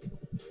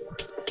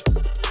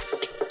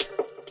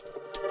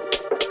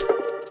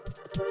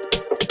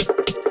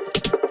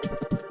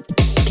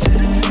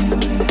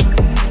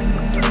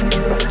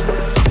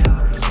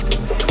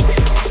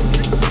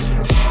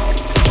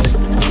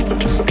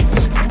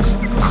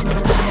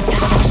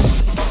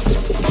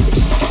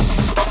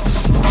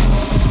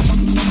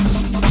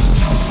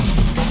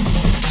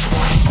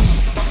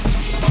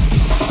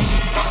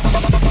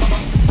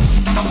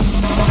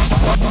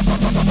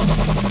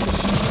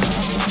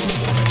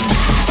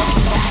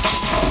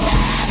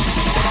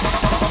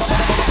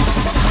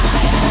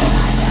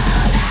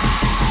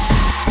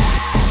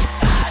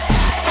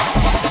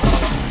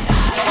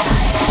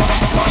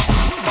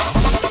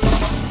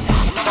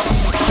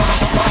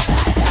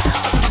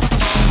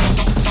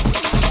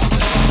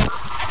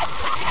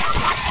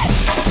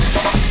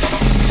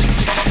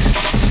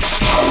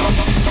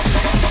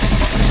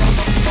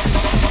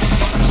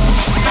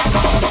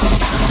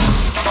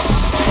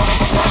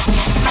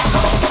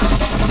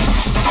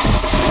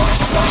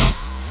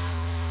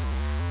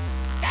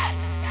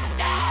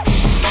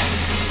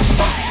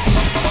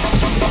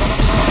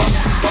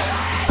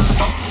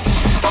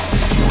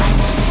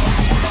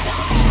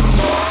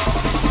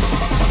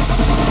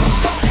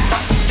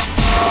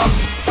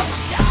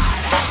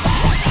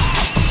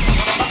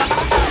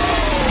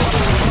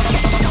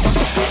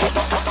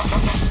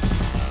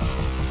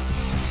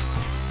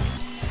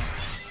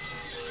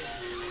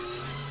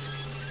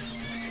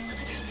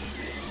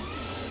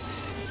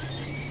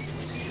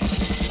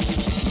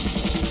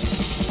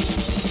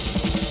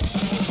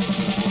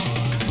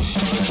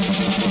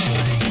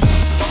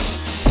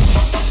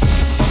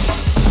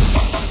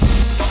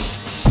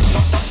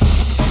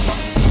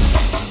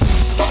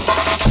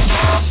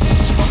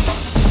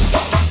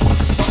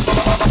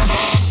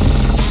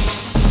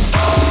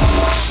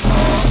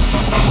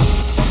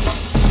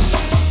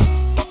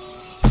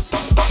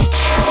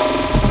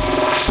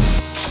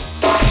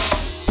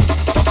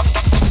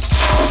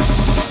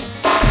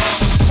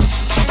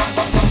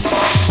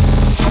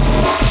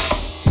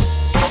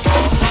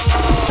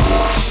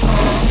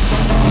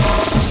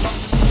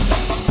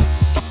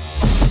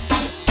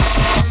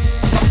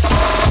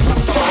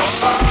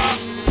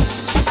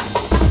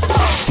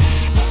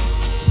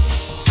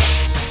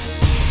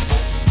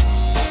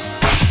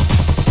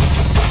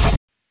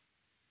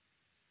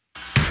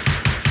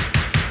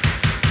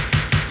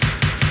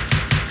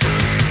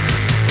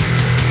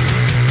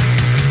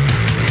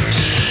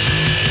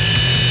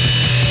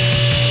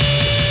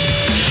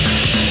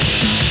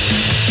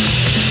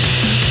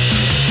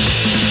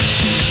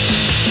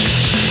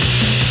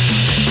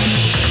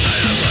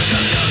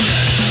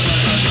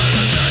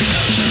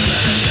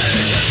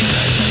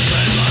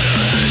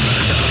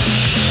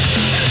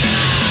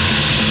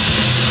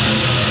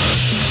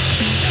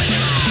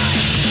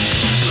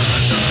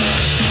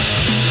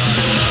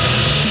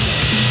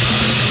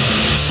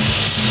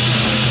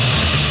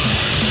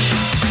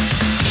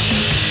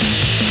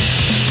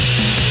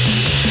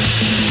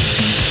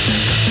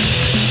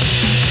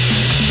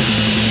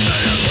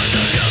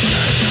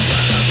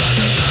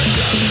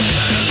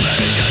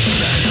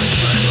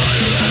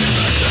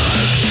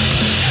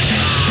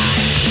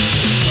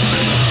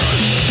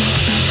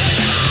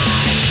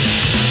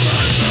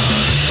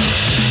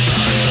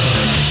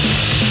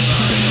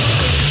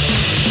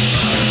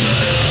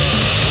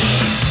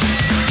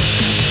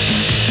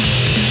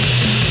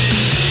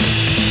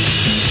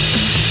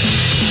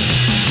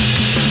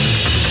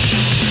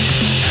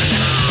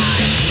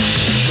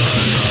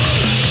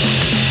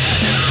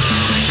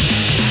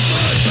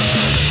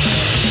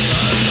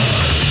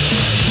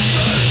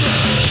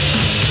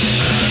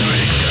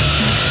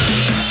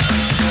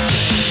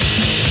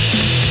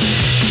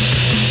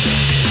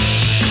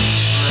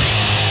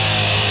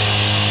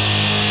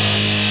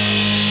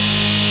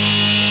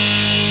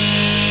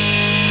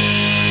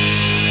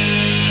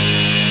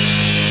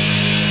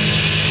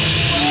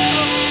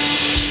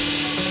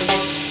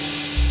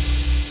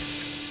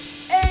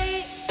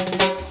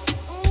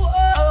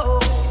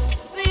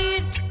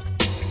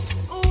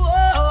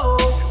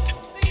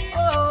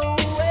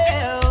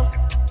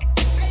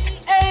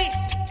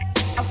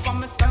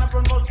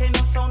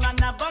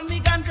 and I burn me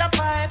ganja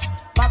pipe.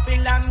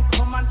 Babylon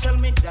come and tell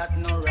me that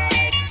no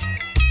right.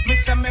 Me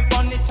say me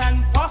burn it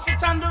and pass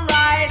it on the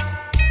right.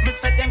 Me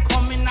say them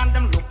coming and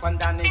them look and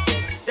down the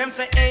jet. Them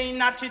say, hey,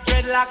 natty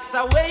dreadlocks,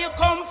 where you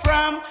come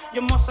from?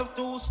 You must have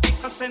two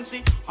stick of sense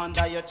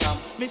under your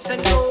tongue. Me say,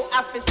 no,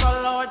 officer,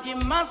 Lord, you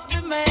must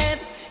be mad.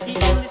 He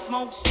only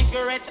smokes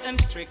cigarette and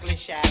strictly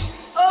shag.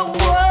 Oh,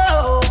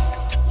 whoa,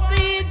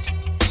 see,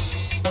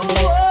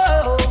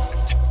 whoa,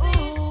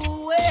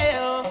 ooh,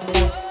 well,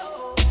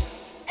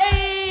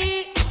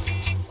 hey,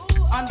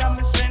 under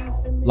me sin.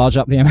 Large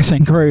up the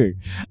MSN crew.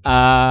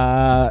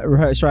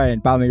 Australian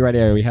Balmy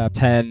Radio. We have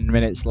 10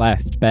 minutes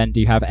left. Ben, do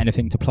you have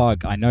anything to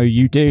plug? I know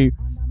you do.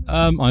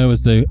 I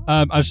always do.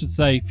 I should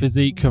say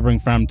Physique covering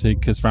Framted,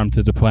 because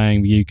Framted are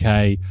playing the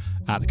UK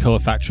at the Colour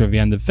Factory at the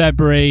end of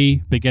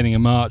February, beginning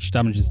of March.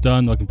 Damage is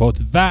done. Looking forward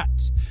to that.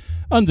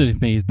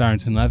 Underneath me is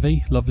Barrington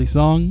Levy. Lovely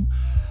song.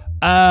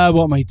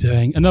 What am I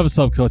doing? Another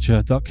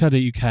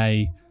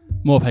subculture.co.uk.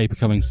 More paper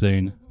coming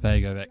soon. There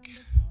you go, Vic.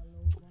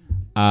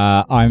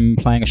 I'm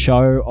playing a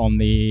show on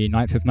the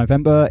 9th of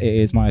November. It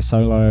is my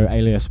solo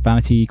alias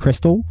Vanity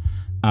Crystal.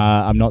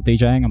 I'm not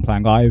DJing, I'm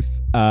playing live.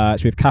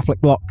 It's with Catholic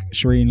Block,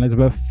 Shireen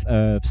Elizabeth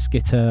of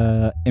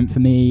Skitter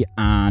Infamy,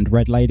 and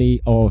Red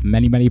Lady of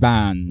many, many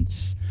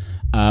bands.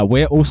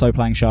 We're also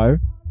playing a show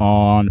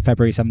on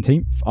February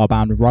 17th, our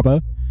band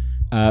Rubber,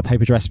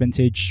 Paper Dress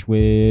Vintage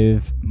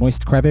with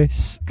Moist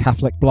Crevice,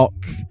 Catholic Block,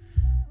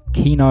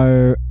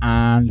 Kino,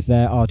 and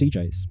there are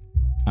DJs.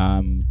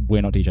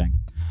 We're not DJing.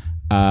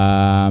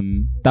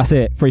 That's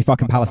it. Free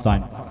fucking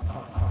Palestine.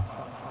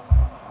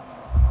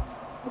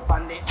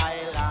 On the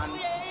island,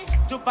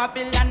 to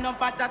Babylon, no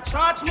bother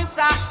charge me,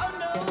 sir.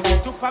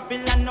 To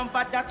Babylon, no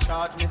bother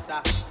charge me,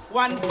 sir.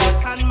 One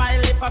butt on my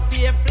lip,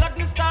 appear blood,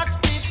 me start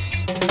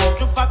spit.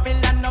 To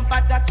Babylon, no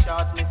bother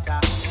charge me, sir.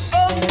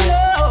 Oh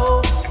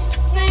no,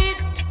 see,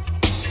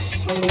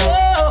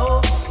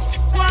 oh,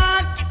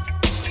 one.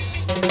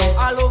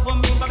 All over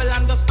me,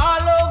 Babylon does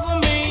all over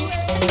me.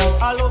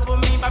 All over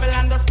me,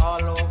 Babylon does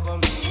all over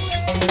me.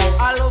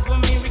 All over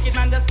me, wicked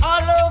man does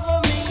all over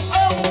me.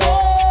 Oh,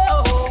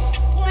 whoa,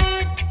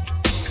 see,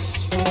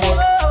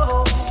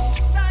 whoa,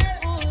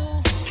 style,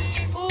 ooh,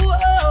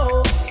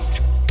 oh.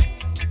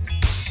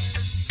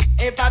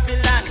 Hey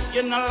Babylon,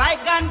 you know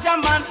like ganja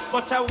man,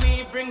 but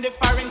we bring the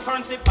foreign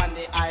currency on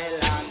the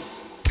island.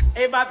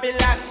 Hey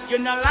Babylon, you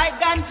know like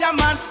ganja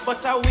man,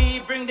 but we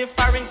bring the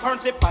foreign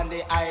currency on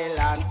the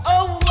island.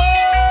 Oh,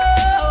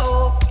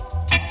 whoa,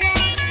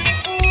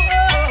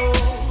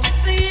 whoa,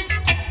 see.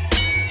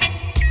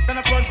 Stand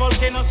up on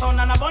volcano sound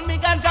and I burn me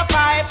ganja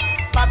pipe.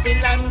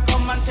 Babylon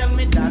come and tell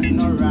me that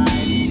no right.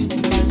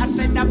 I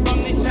said I burn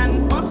it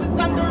and bust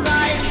it on the right. I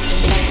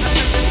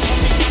said them coming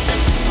and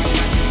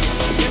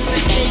them them say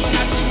hey,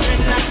 not the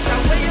dreadlocks,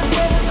 and where you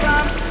go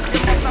from? You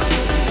must have to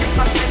keep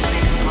up with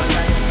this one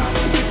like that.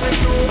 If you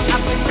do, I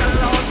think the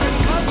Lord will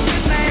come to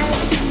me.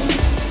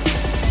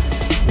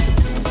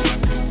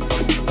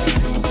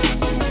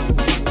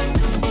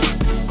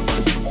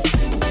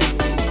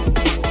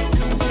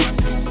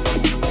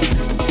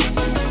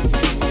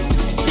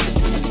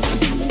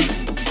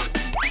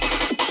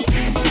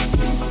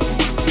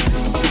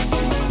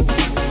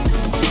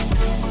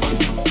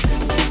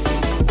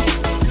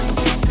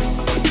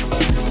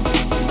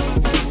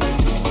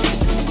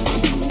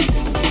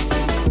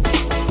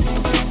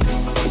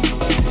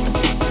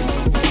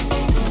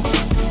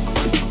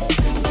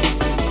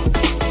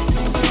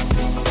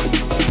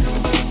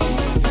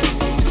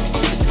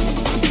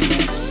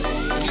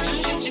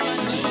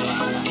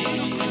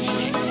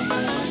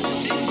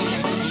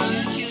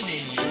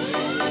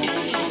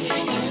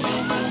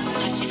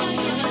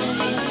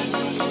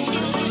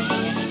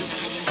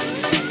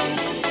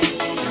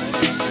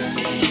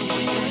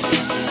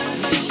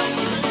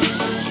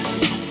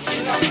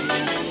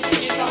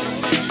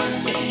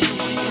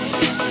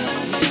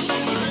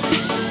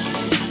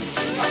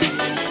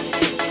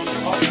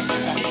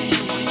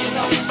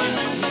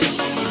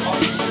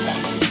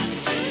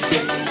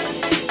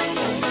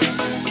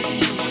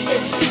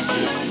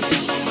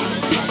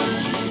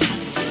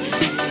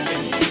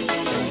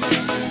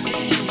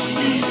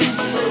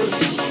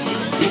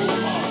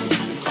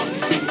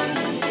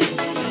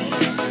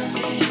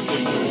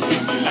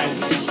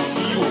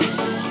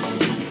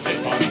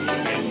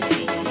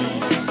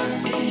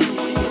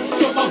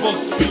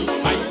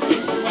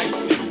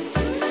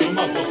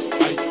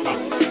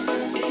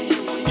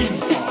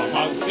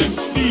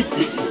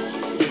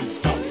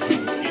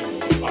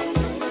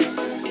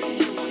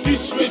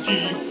 This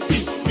regime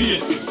is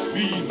basis.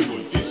 We know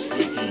this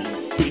regime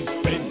is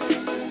bent.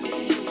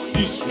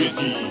 This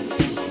regime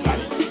is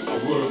like a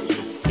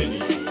worthless penny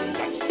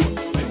that's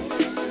unspent.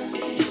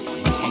 This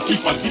man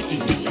keep on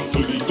hitting me and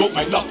pulling out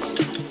my locks.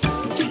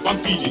 And keep on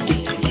feeding me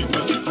and giving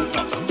me the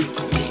blocks.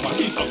 This man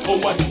is a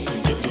coward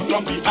and get me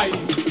from behind.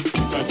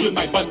 You can hear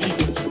my body,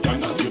 but you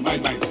cannot hear my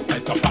mind.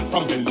 Like a bat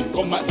from hell,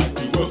 come at night,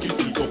 we working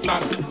people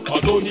plan.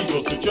 Although he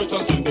goes to church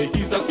on Sunday,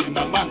 he's a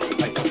sinner man.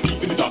 Like a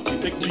thief in the dark, he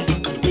takes me to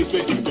the place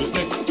where he just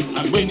met.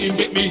 And when he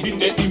met me in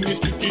there, he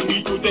mistaken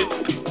me to death.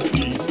 This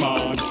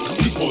policeman,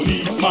 this police.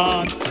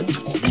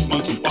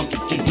 policeman keep on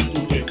kicking me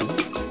to death.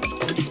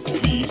 This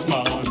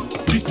policeman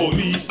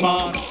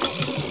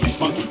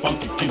keep on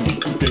kicking me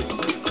to death.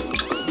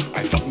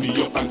 I lock me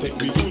up and take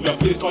me to the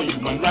place for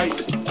human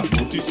rights. I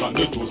notice on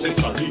the door said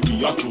sorry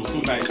we are closed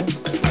tonight.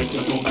 I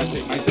turn on and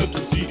take myself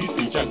to see this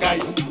preacher guy.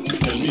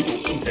 Tell me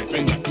about some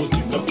heaven that was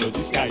in the bloody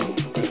sky.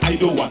 I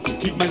don't want to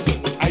keep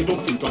myself, but I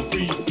don't think I'm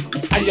free.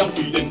 I am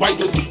free, then why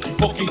does he keep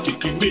fucking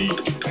kicking me?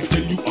 I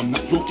tell you I'm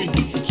not joking,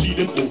 you should see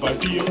them over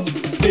here.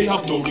 They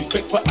have no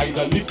respect for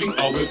either living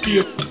or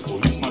welfare. This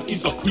policeman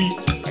is a creep,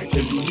 I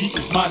tell you he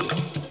is mad.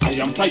 I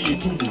am trying to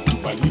do good,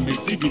 but he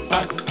makes it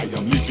bad. I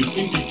am living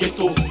in the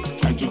ghetto,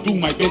 trying to do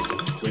my best.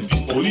 When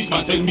this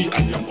policeman tell me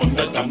I am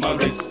under damn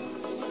arrest.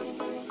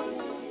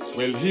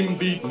 Well, him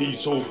beat me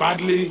so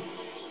badly,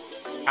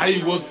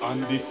 I was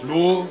on the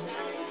floor.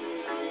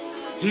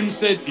 Him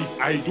said if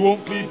I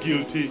don't plead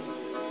guilty,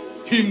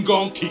 him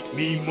gon' kick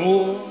me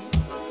more.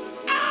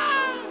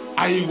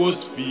 I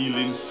was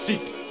feeling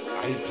sick,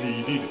 I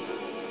pleaded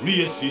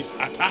racist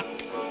attack.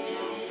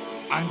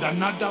 And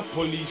another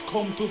police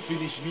come to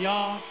finish me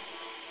off.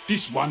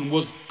 This one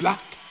was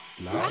black.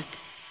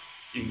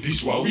 In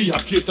this war we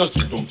have caterers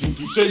who don't think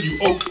to sell you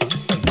out.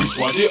 In this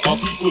war there are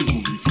people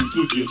who refuse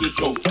to hear the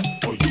shout.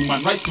 For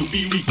human rights to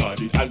be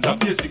regarded as a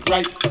basic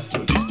right. So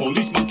this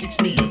policeman kicks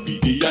me every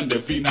day and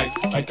every night.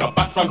 Like a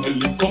bat from hell,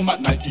 him come at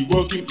night, he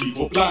work him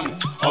evil plan.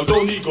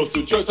 Although he goes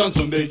to church on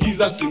Sunday, he's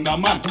a sinner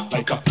man.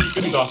 Like a thief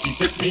in the dark, he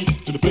takes me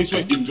to the place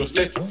where him just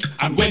left.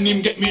 And when him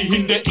get me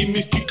in there, him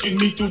is kicking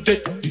me to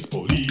death. This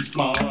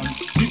policeman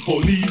keep on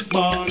kicking me to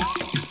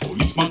death. This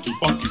policeman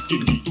keep on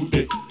kicking me to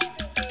death.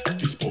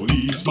 This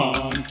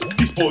policeman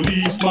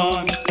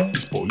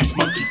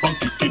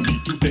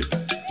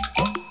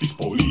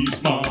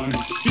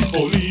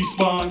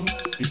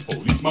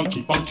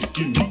keep on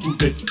kicking me to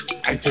death.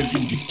 I tell you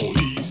this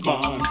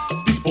policeman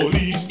keep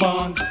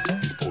on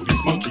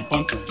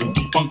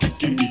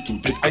kicking me to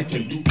death. I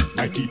tell you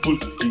my people,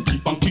 he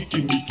keep on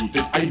kicking me to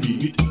death. I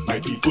mean it, my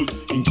people,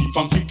 he keep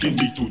on kicking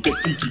me to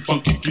death. He keeps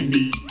on kicking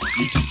me,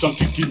 he keeps on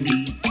kicking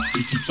me,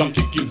 he keeps on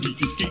kicking, he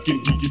keeps kicking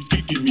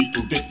me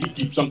to death. He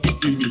keeps on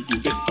kicking me to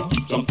death. He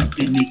keeps on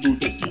kicking me to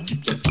death. He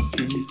keeps on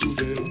kicking me to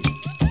death.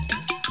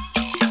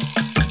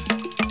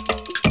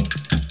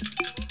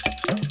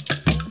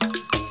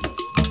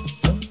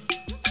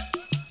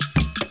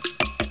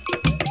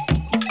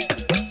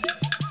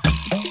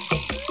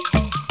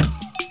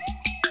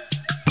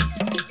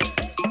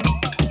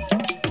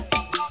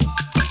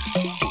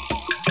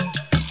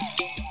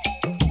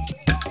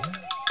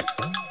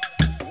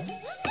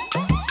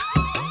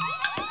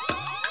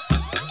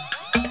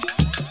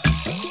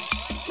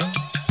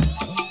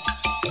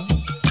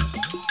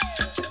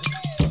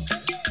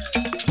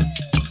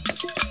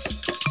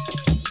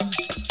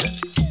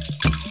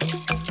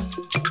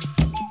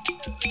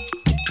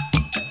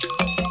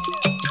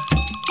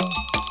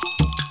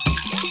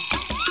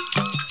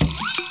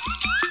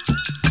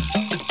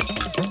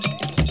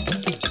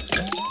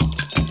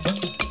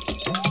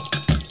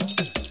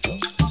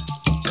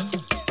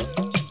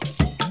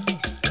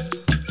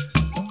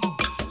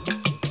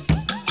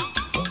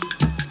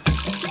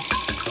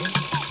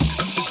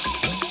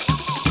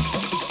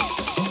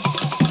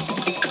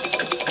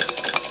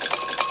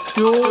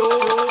 Yo.